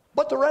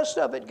 But the rest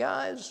of it,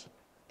 guys,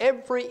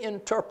 every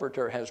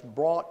interpreter has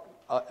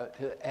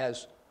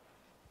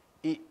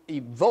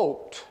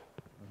evoked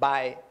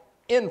by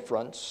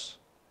inference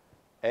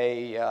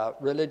a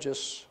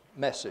religious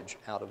message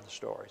out of the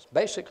stories.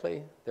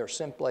 Basically, they're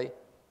simply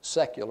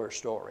secular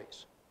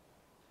stories.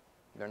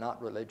 They're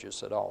not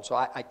religious at all. So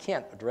I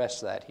can't address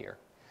that here.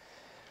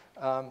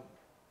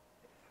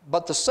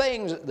 But the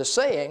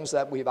sayings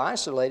that we've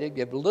isolated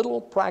give little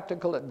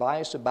practical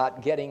advice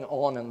about getting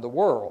on in the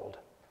world.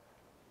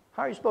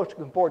 How are you supposed to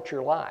comport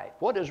your life?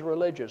 What is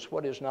religious?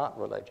 What is not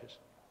religious?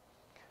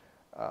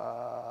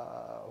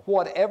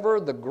 Whatever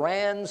the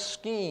grand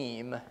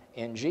scheme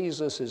in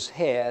Jesus'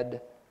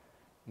 head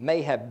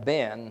may have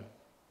been,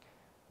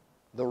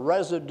 the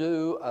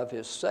residue of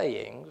his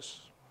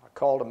sayings, I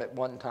called them at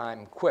one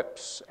time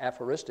quips,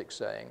 aphoristic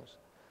sayings,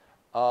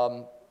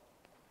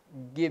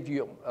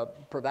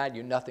 provide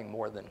you nothing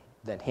more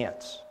than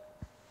hints.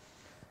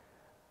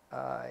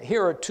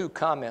 Here are 2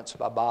 comments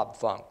by Bob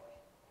Funk.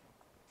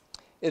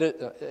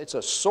 It's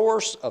a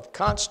source of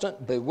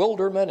constant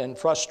bewilderment and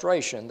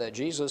frustration that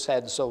Jesus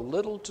had so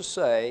little to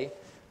say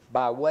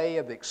by way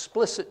of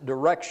explicit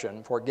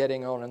direction for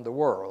getting on in the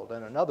world.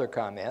 And another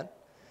comment,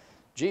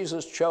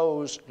 Jesus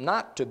chose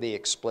not to be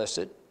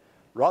explicit.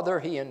 Rather,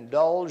 he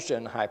indulged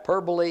in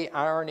hyperbole,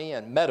 irony,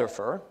 and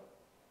metaphor,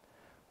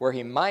 where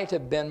he might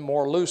have been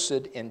more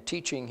lucid in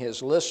teaching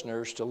his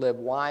listeners to live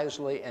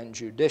wisely and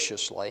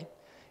judiciously.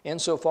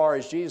 Insofar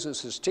as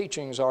Jesus'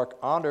 teachings are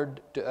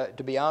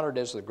to be honored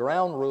as the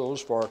ground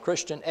rules for a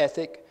Christian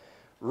ethic,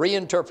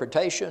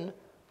 reinterpretation,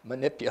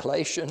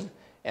 manipulation,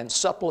 and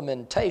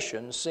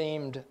supplementation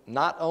seemed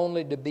not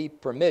only to be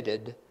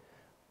permitted,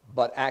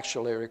 but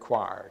actually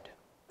required.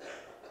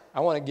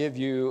 I want to give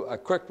you a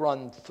quick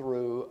run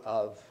through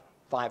of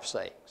 5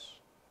 sayings.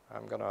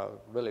 I'm going to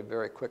really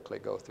very quickly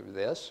go through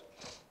this,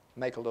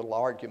 make a little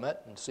argument,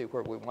 and see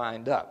where we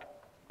wind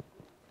up.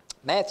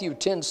 Matthew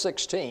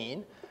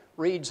 10:16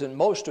 reads in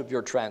most of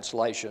your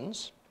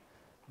translations,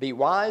 "Be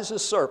wise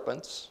as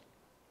serpents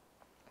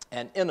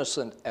and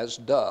innocent as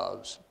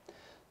doves."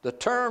 The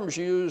terms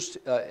used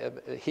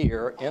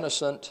here,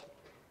 innocent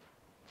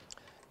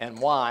and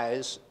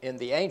wise, in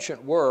the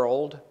ancient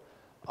world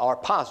are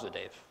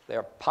positive.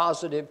 They're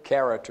positive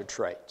character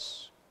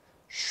traits.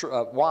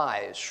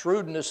 Wise,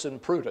 shrewdness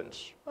and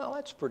prudence. Well,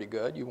 that's pretty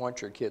good. You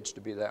want your kids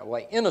to be that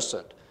way.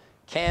 Innocent,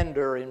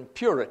 candor and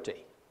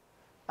purity.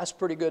 That's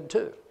pretty good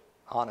too.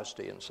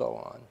 Honesty and so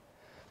on.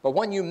 But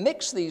when you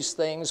mix these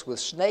things with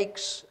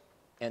snakes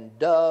and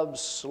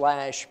doves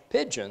 /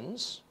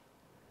 pigeons,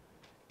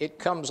 it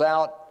comes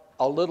out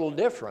a little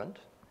different.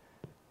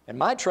 And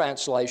my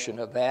translation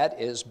of that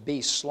is,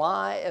 be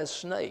sly as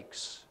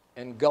snakes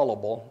and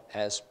gullible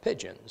as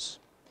pigeons.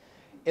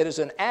 It is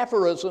an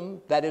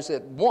aphorism that is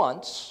at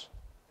once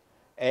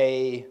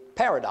a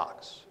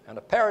paradox. And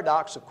a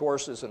paradox, of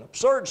course, is an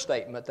absurd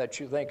statement that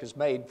you think is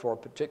made for a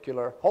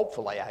particular,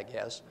 hopefully, I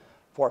guess,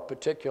 for a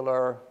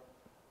particular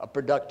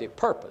productive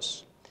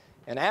purpose.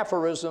 An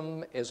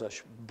aphorism is a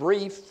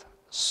brief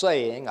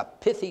saying, a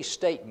pithy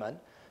statement,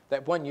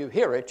 that when you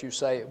hear it, you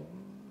say,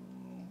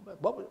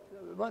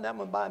 run that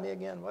one by me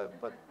again.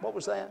 What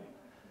was that?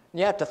 And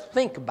you have to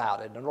think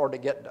about it in order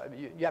to get,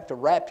 you have to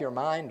wrap your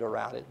mind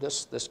around it.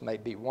 This may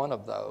be one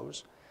of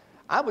those.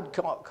 I would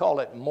call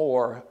it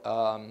more,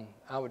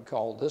 I would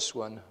call this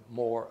one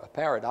more a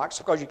paradox,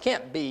 because you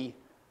can't be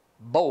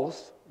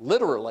both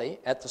literally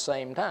at the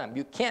same time.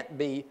 You can't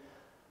be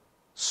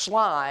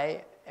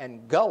sly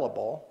and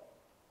gullible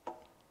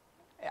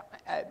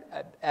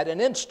at an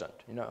instant,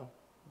 you know.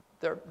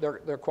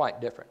 They're quite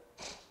different.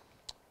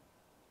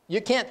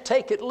 You can't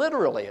take it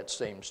literally, it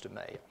seems to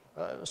me.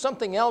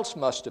 Something else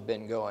must have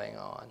been going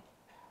on.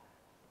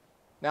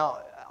 Now,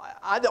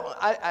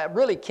 I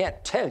really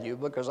can't tell you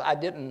because I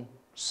didn't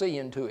see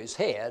into his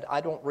head.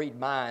 I don't read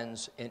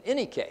minds in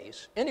any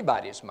case,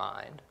 anybody's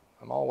mind.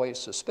 I'm always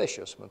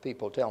suspicious when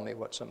people tell me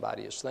what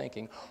somebody is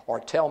thinking or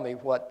tell me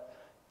what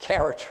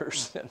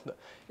characters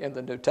in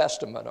the New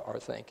Testament are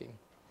thinking.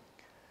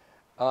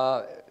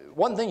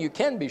 One thing you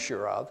can be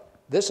sure of,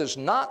 this is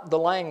not the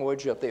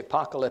language of the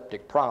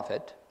apocalyptic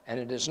prophet, and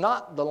it is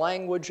not the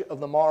language of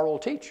the moral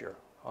teacher.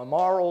 A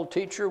moral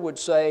teacher would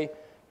say,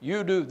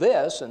 you do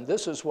this, and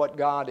this is what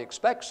God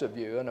expects of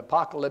you. An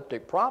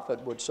apocalyptic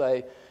prophet would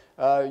say,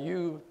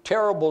 you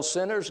terrible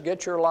sinners,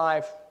 get your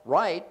life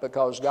right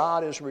because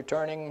God is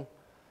returning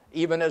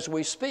even as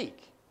we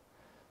speak.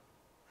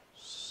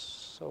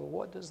 So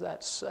what does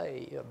that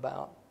say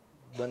about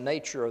the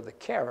nature of the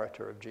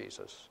character of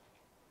Jesus?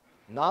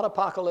 Not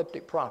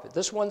apocalyptic prophet.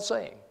 This one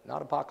saying,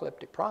 not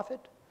apocalyptic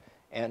prophet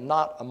and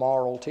not a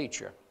moral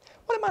teacher.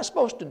 What am I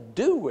supposed to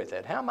do with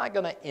it? How am I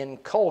going to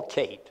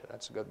inculcate,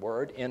 that's a good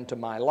word, into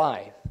my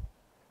life?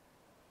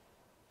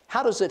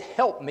 How does it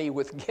help me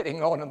with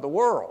getting on in the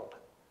world?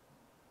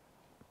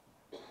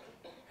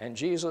 And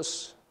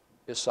Jesus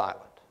is silent.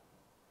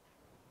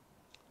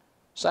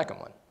 Second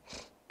one,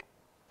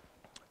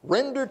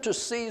 render to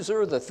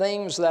Caesar the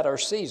things that are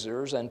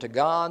Caesar's, and to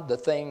God the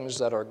things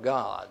that are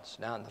God's.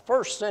 Now, in the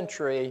first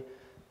century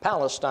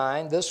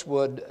Palestine, this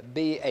would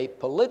be a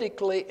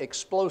politically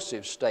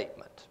explosive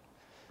statement.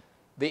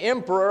 The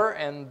emperor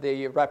and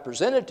the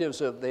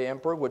representatives of the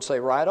emperor would say,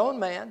 right on,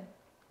 man,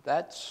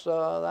 that's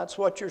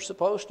what you're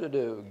supposed to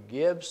do.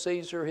 Give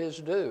Caesar his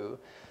due.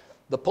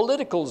 The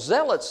political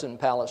zealots in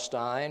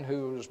Palestine,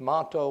 whose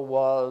motto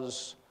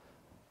was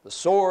the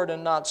sword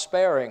and not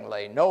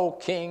sparingly, no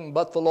king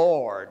but the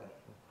Lord,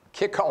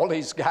 kick all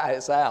these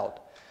guys out,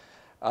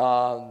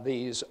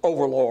 these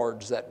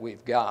overlords that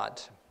we've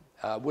got,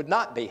 would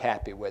not be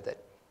happy with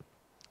it.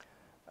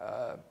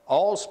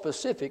 All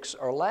specifics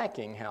are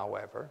lacking,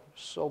 however,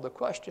 so the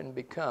question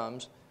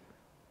becomes,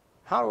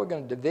 how are we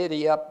going to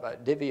divvy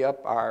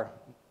up our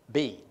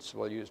beads?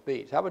 We'll use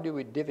beads. How do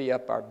we divvy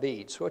up our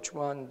beads? Which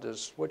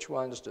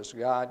ones does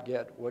God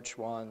get? Which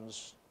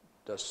ones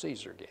does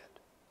Caesar get?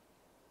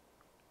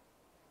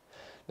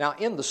 Now,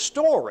 in the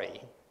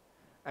story,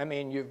 I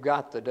mean, you've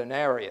got the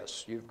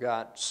denarius, you've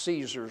got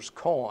Caesar's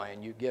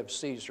coin, you give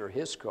Caesar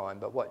his coin,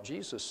 but what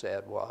Jesus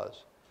said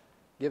was,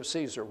 give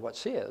Caesar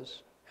what's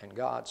his, and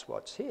God's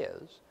what's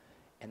his,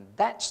 and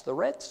that's the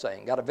red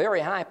saying. Got a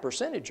very high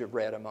percentage of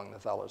red among the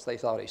fellows. They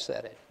thought he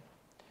said it.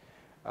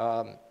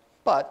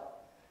 But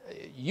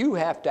you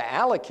have to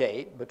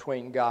allocate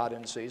between God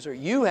and Caesar.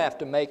 You have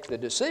to make the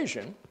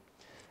decision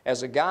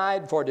as a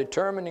guide for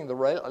determining the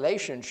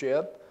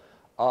relationship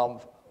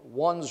of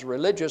one's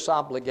religious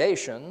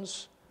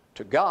obligations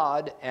to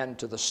God and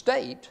to the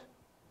state.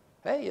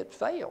 Hey, it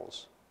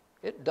fails.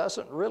 It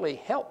doesn't really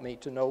help me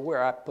to know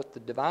where I put the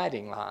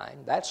dividing line.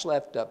 That's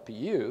left up to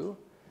you.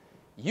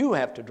 You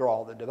have to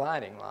draw the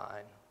dividing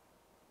line.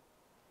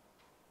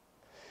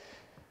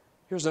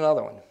 Here's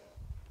another one.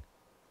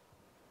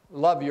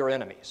 Love your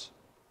enemies.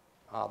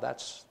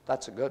 That's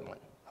a good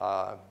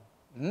one.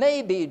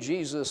 Maybe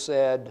Jesus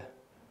said,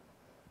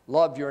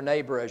 love your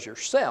neighbor as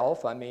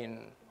yourself. I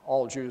mean,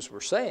 all Jews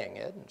were saying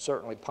it, and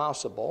certainly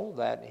possible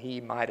that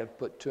he might have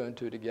put two and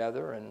two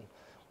together and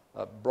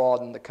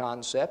broadened the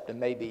concept, and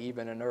maybe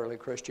even in early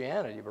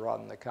Christianity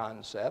broadened the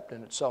concept.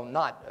 And it's so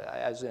not,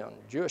 as in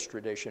Jewish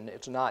tradition,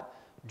 it's not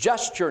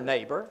just your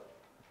neighbor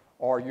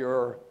or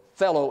your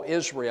fellow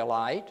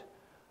Israelite,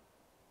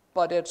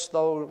 but it's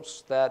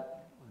those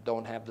that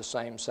don't have the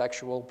same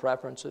sexual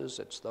preferences.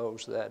 It's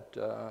those that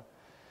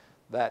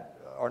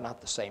are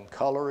not the same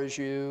color as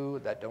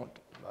you, that don't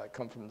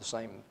come from the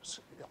same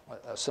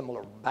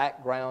similar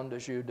background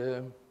as you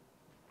do.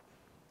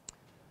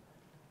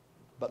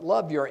 But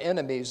love your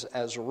enemies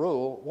as a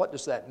rule. What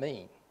does that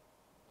mean?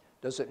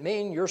 Does it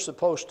mean you're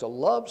supposed to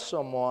love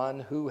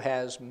someone who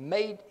has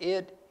made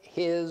it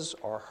his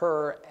or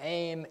her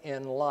aim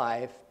in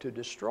life to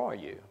destroy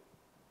you?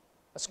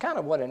 That's kind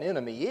of what an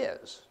enemy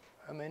is.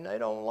 I mean, they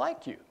don't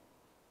like you.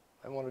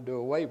 They want to do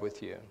away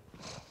with you.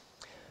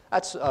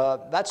 That's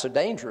a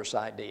dangerous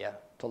idea,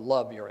 to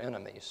love your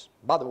enemies.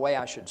 By the way,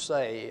 I should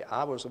say,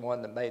 I was the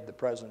one that made the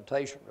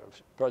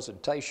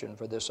presentation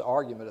for this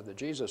argument of the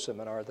Jesus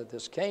Seminar that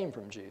this came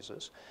from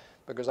Jesus,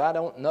 because I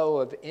don't know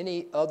of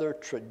any other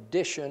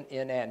tradition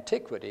in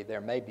antiquity,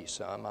 there may be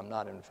some, I'm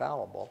not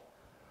infallible,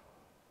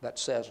 that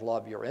says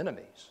love your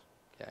enemies.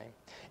 Okay?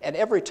 And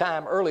every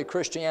time early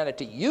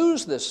Christianity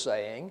used this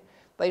saying,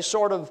 they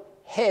sort of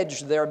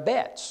hedged their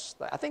bets.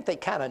 I think they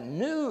kind of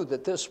knew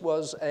that this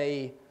was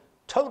a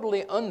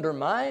totally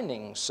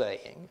undermining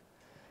saying.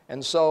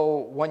 And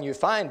so when you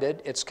find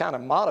it, it's kind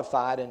of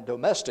modified and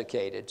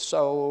domesticated.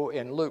 So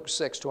in Luke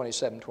 6,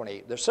 27,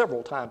 28, there's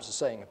several times the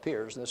saying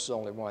appears, and this is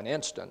only one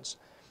instance.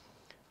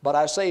 But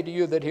I say to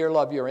you that here,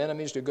 love your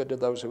enemies, do good to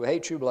those who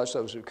hate you, bless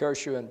those who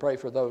curse you, and pray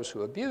for those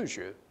who abuse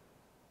you.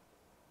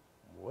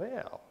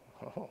 Well,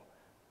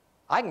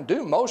 I can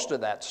do most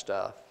of that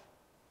stuff.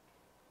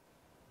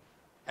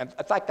 And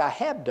in fact, I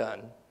have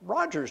done.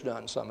 Roger's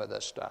done some of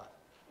this stuff.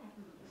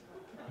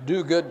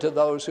 Do good to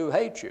those who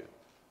hate you.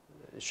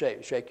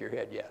 Shake your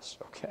head, yes,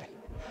 okay.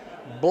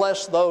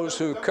 Bless those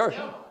who curse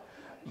you.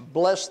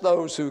 Bless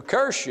those who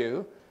curse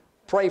you.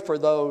 Pray for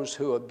those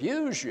who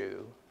abuse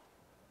you.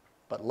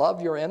 But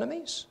love your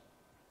enemies?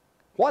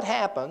 What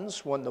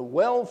happens when the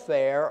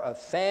welfare of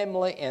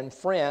family and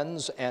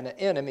friends and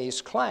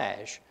enemies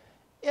clash?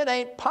 It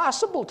ain't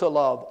possible to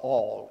love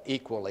all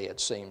equally, it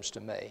seems to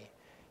me.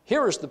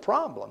 Here is the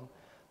problem.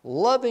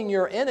 Loving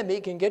your enemy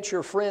can get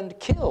your friend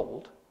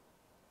killed.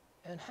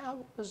 And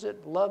how is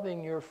it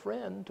loving your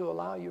friend to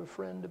allow your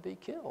friend to be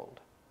killed?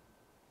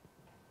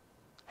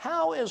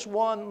 How is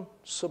one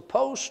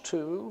supposed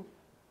to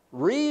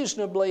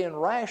reasonably and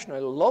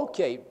rationally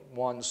locate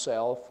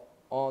oneself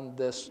on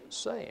this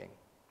saying,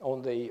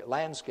 on the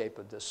landscape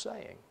of this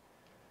saying?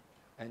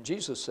 And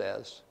Jesus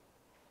says,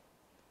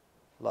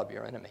 love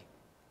your enemy.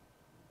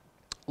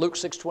 Luke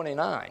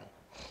 6:29,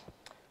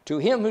 to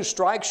him who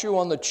strikes you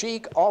on the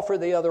cheek, offer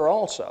the other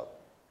also.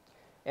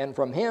 And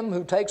from him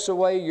who takes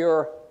away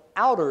your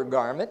outer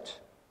garment,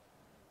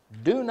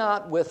 do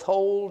not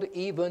withhold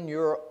even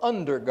your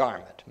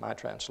undergarment, my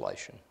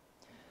translation.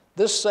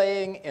 This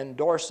saying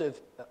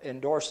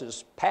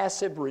endorses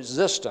passive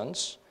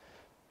resistance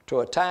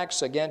to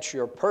attacks against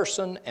your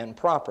person and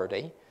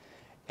property,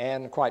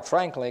 and quite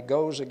frankly,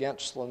 goes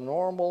against the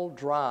normal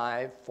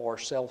drive for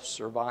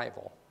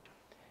self-survival.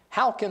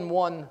 How can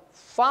one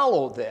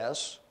follow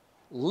this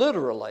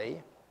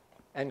literally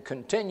and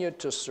continue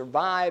to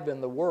survive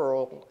in the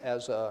world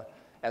as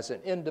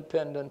an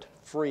independent,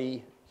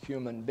 free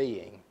human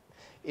being?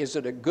 Is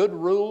it a good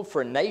rule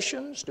for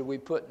nations? Do we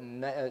put,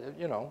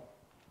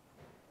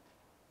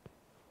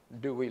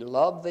 do we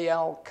love the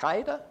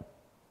Al-Qaeda?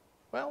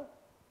 Well,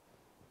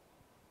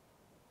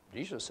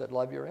 Jesus said,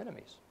 love your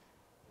enemies.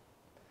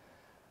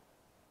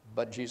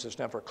 But Jesus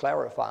never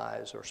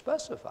clarifies or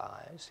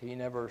specifies. He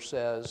never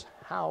says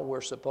how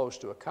we're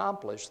supposed to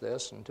accomplish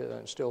this and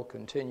still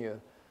continue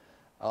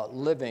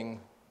living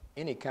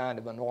any kind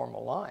of a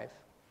normal life.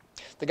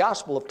 The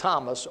Gospel of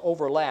Thomas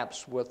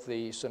overlaps with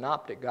the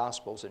Synoptic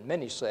Gospels in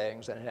many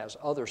sayings, and it has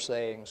other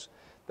sayings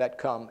that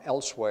come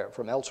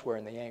from elsewhere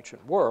in the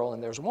ancient world.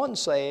 And there's one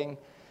saying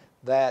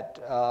that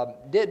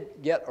did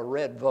get a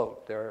red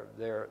vote. There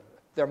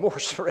are more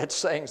red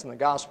sayings in the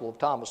Gospel of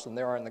Thomas than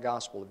there are in the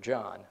Gospel of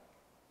John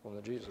from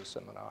the Jesus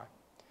Seminar.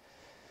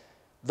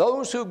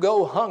 Those who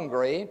go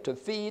hungry to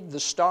feed the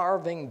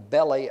starving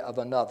belly of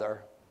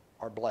another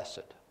are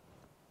blessed.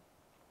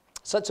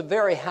 Sets a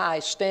very high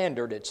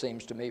standard, it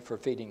seems to me, for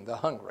feeding the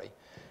hungry.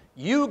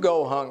 You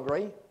go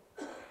hungry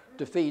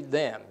to feed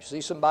them. You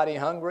see somebody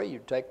hungry, you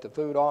take the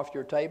food off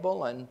your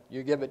table and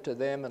you give it to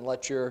them and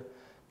let your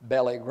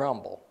belly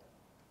grumble.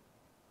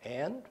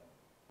 And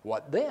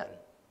what then?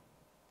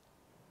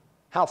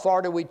 How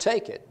far do we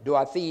take it? Do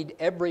I feed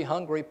every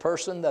hungry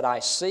person that I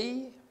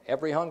see?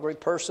 Every hungry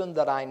person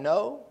that I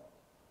know?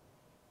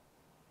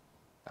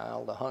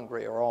 Well, the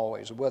hungry are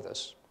always with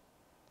us.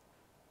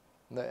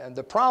 And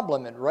the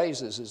problem it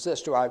raises is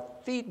this: do I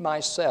feed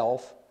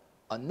myself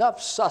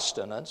enough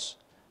sustenance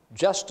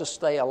just to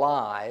stay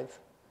alive,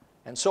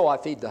 and so I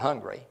feed the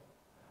hungry?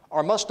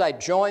 Or must I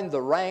join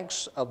the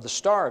ranks of the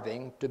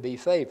starving to be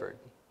favored?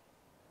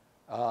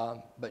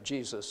 But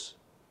Jesus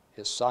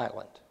is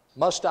silent.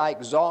 Must I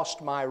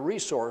exhaust my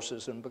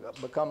resources and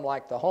become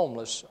like the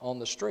homeless on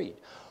the street?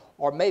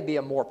 Or maybe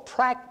a more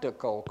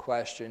practical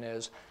question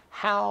is,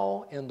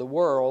 how in the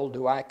world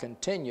do I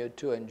continue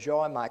to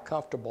enjoy my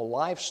comfortable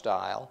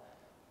lifestyle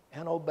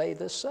and obey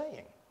this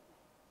saying?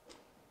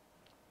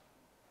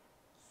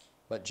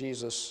 But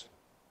Jesus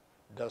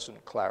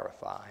doesn't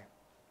clarify.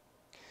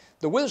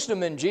 The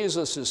wisdom in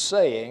Jesus'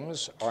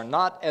 sayings are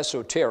not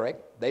esoteric.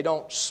 They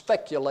don't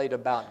speculate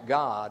about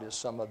God, as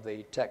some of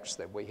the texts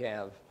that we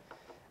have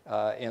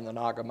in the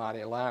Nag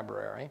Hammadi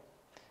Library.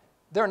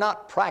 They're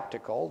not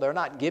practical. They're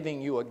not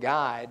giving you a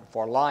guide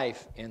for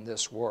life in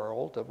this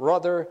world.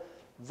 Rather,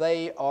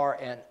 they are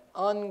an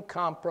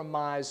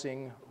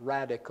uncompromising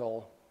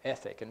radical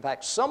ethic. In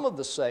fact, some of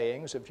the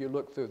sayings, if you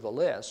look through the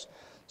list,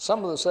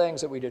 some of the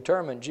sayings that we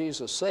determined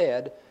Jesus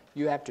said,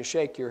 you have to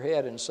shake your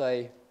head and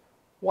say,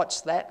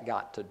 what's that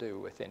got to do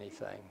with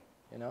anything,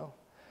 you know?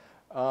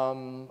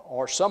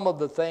 Or some of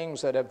the things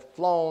that have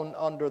flown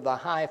under the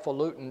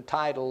highfalutin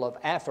title of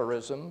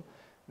aphorism,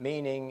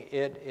 meaning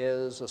it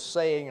is a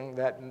saying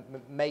that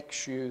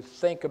makes you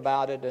think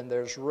about it and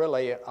there's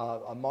really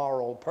a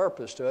moral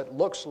purpose to it.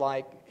 Looks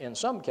like, in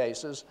some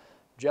cases,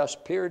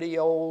 just purely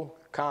old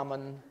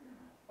common,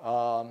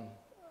 what's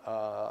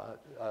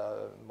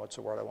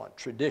the word I want,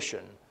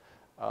 tradition,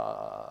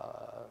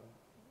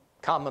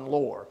 common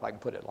lore, if I can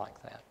put it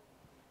like that.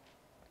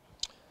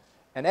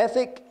 An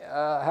ethic,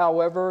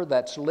 however,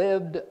 that's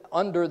lived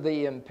under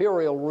the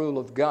imperial rule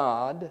of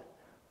God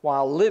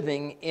while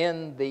living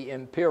in the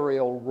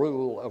imperial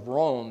rule of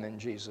Rome in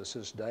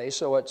Jesus' day.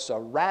 So it's a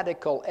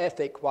radical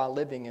ethic while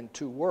living in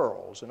two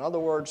worlds. In other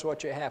words,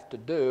 what you have to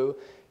do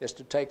is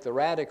to take the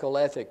radical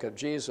ethic of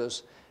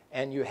Jesus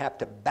and you have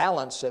to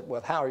balance it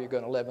with how are you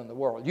going to live in the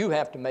world. You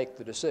have to make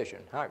the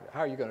decision. How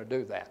are you going to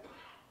do that?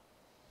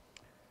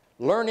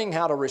 Learning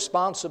how to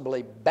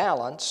responsibly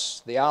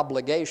balance the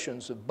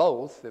obligations of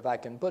both, if I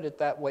can put it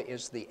that way,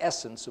 is the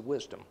essence of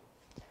wisdom.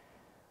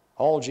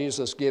 All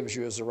Jesus gives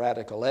you is a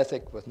radical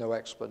ethic with no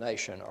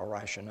explanation or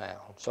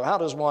rationale. So how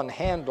does one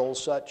handle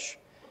such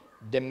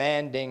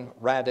demanding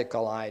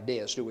radical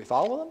ideas? Do we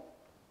follow them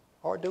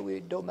or do we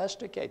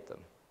domesticate them?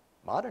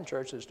 Modern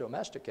churches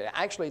domesticate.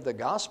 Actually, the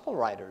gospel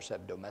writers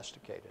have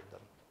domesticated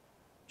them.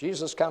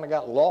 Jesus kind of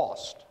got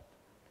lost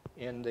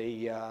in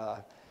the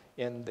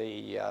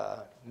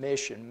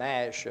mish and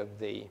mash of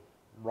the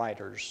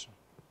writers.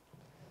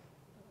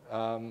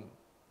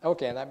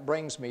 Okay, and that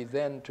brings me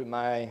then to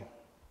my,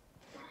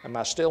 am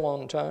I still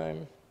on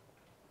time?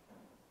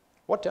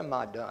 What am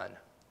I done?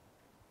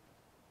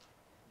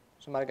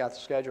 Somebody got the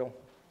schedule?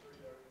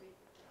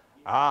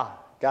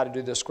 Got to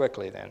do this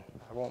quickly then.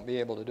 I won't be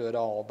able to do it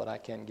all, but I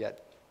can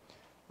get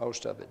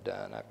most of it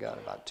done. I've got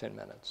about 10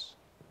 minutes.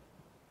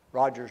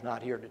 Roger's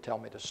not here to tell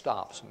me to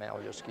stop, so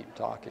I'll just keep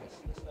talking.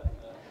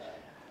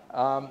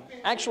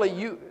 Actually,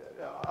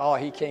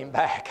 he came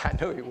back. I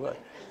knew he would.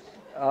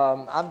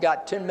 I've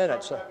got 10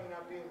 minutes.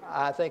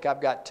 I think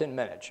I've got 10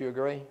 minutes. You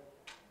agree?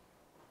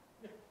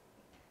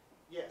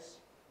 Yes,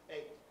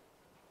 8.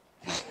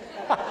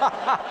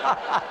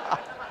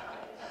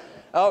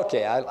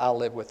 Okay, I'll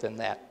live within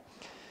that.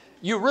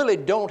 You really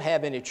don't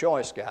have any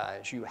choice,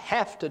 guys. You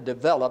have to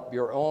develop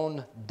your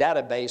own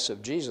database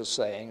of Jesus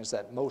sayings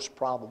that most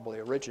probably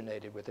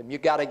originated with him. You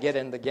got to get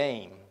in the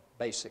game,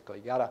 basically.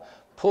 You got to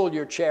pull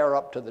your chair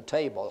up to the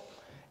table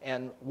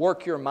and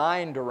work your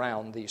mind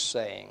around these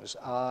sayings.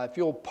 If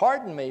you'll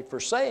pardon me for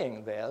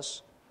saying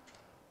this,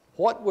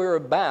 what we're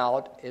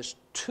about is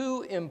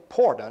too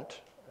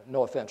important,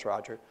 no offense,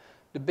 Roger,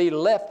 to be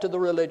left to the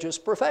religious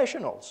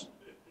professionals.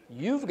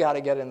 You've got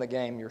to get in the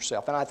game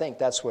yourself, and I think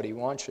that's what he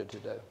wants you to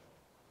do.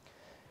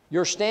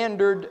 Your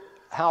standard,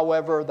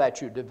 however,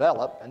 that you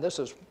develop, and this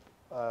is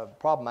a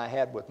problem I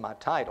had with my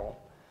title,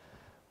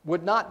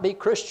 would not be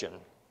Christian.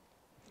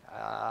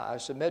 I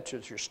submit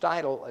to your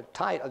title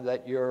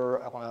that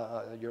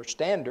your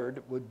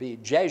standard would be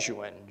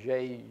Jesuan,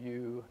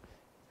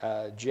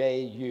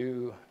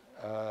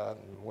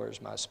 where's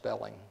my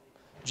spelling?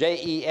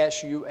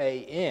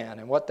 Jesuan,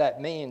 and what that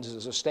means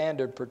is a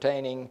standard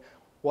pertaining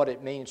what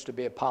it means to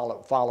be a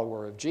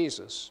follower of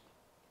Jesus.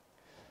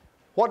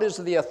 What is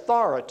the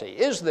authority?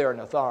 Is there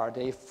an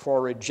authority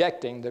for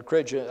rejecting the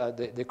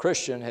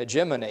Christian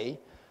hegemony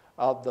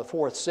of the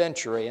 4th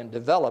century and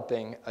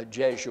developing a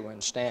Jesuan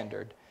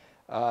standard?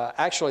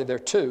 Actually, there are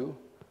two.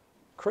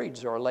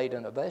 Creeds are a late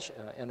innovation,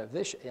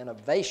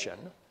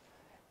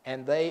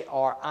 and they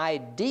are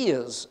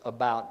ideas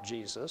about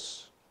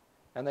Jesus,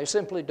 and they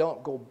simply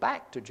don't go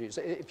back to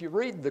Jesus. If you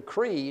read the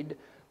creed,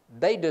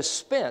 they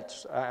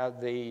dispense,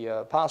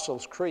 the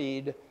Apostles'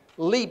 Creed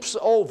leaps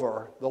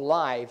over the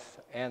life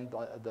and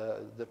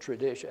the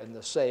tradition and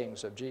the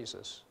sayings of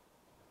Jesus.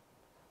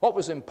 What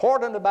was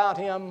important about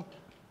him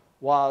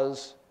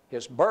was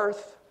his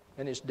birth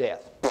and his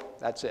death.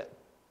 That's it.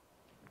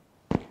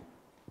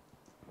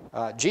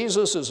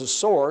 Jesus is a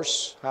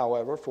source,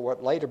 however, for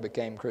what later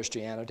became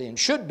Christianity, and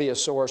should be a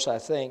source, I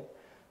think,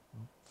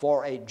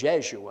 for a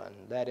Jesuan.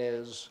 That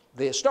is,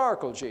 the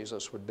historical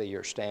Jesus would be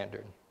your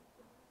standard.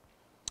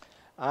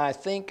 I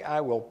think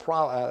I will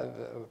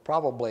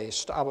probably,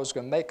 I was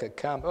going to make a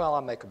comment, well,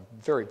 I'll make a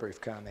very brief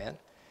comment.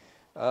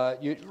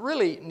 You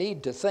really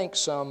need to think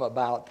some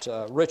about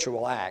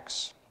ritual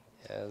acts.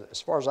 As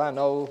far as I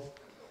know,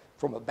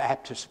 from a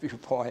Baptist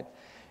viewpoint,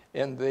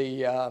 in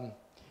the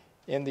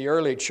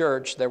early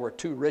church, there were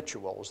two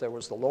rituals. There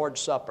was the Lord's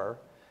Supper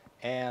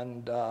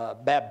and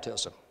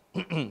baptism.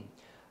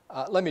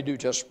 Let me do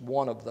just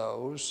one of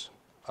those.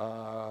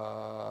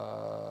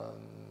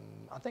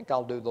 I think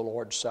I'll do the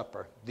Lord's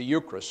Supper, the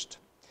Eucharist.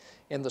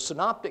 In the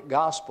Synoptic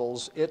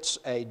Gospels, it's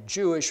a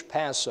Jewish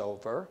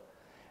Passover,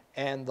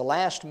 and the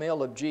last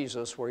meal of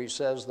Jesus where he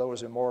says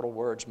those immortal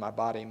words, my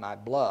body, my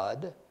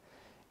blood.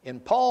 In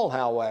Paul,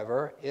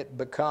 however, it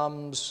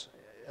becomes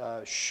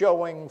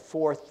showing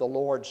forth the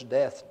Lord's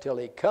death till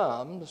he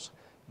comes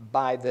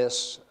by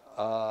this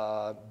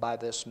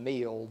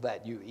meal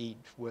that you eat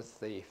with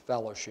the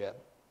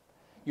fellowship.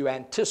 You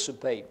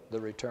anticipate the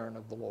return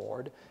of the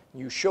Lord.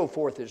 You show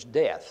forth his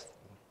death.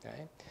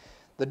 Okay?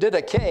 The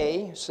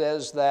Didache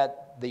says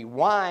that the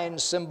wine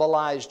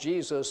symbolized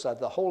Jesus as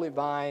the holy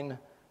vine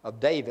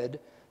of David.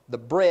 The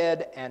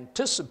bread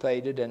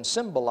anticipated and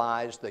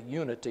symbolized the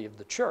unity of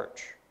the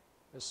church.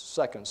 This is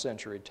a 2nd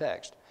century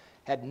text.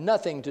 Had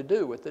nothing to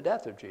do with the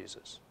death of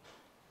Jesus.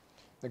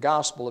 The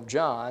Gospel of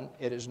John,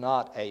 it is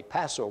not a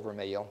Passover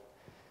meal.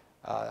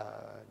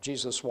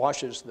 Jesus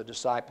washes the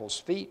disciples'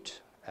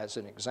 feet as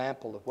an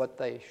example of what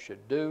they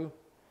should do,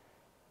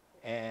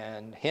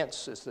 and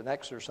hence it's an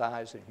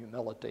exercise in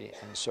humility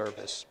and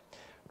service.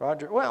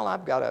 Roger, well,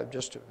 I've got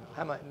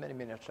how many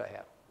minutes do I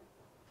have?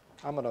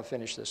 I'm going to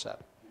finish this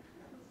up.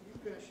 You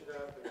finish it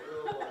up, and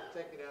we'll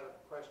take it out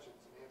of questions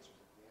and answers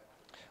at the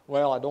end.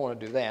 Well, I don't want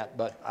to do that,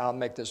 but I'll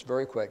make this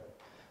very quick.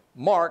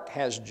 Mark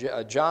has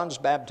John's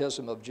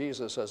baptism of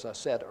Jesus, as I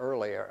said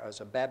earlier, as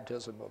a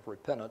baptism of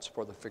repentance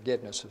for the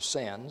forgiveness of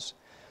sins.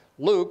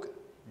 In Luke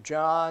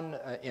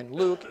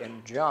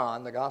and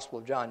John, the Gospel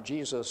of John,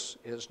 Jesus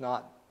is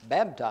not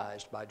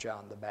baptized by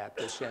John the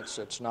Baptist, since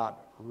it's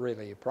not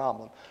really a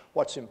problem.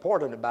 What's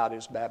important about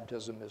his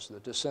baptism is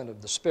the descent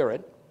of the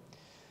Spirit.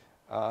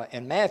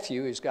 And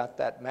Matthew,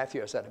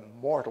 Matthew has that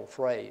immortal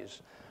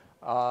phrase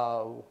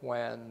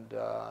when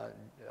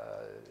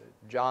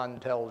John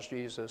tells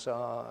Jesus,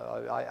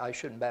 I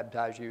shouldn't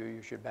baptize you,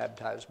 you should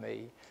baptize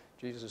me.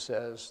 Jesus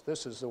says,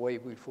 this is the way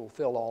we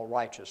fulfill all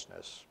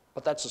righteousness.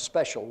 But that's a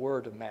special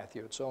word of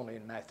Matthew. It's only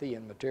in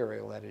Matthean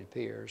material that it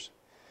appears.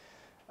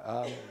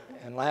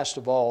 And last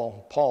of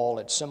all, Paul,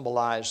 it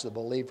symbolized the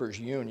believer's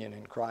union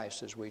in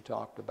Christ, as we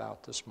talked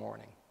about this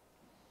morning.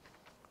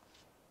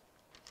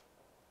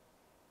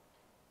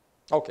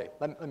 Okay,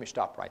 let me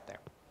stop right there.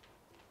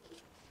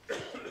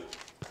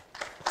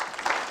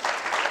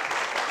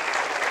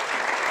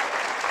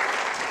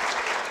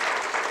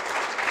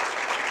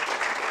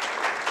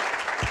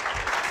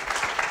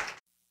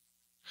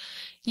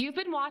 You've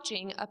been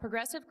watching a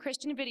progressive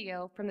Christian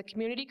video from the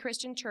Community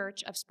Christian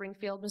Church of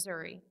Springfield,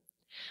 Missouri.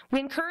 We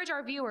encourage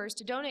our viewers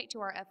to donate to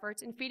our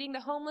efforts in feeding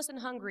the homeless and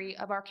hungry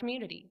of our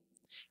community.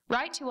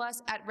 Write to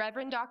us at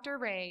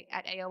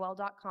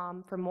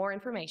reverenddray@aol.com for more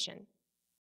information.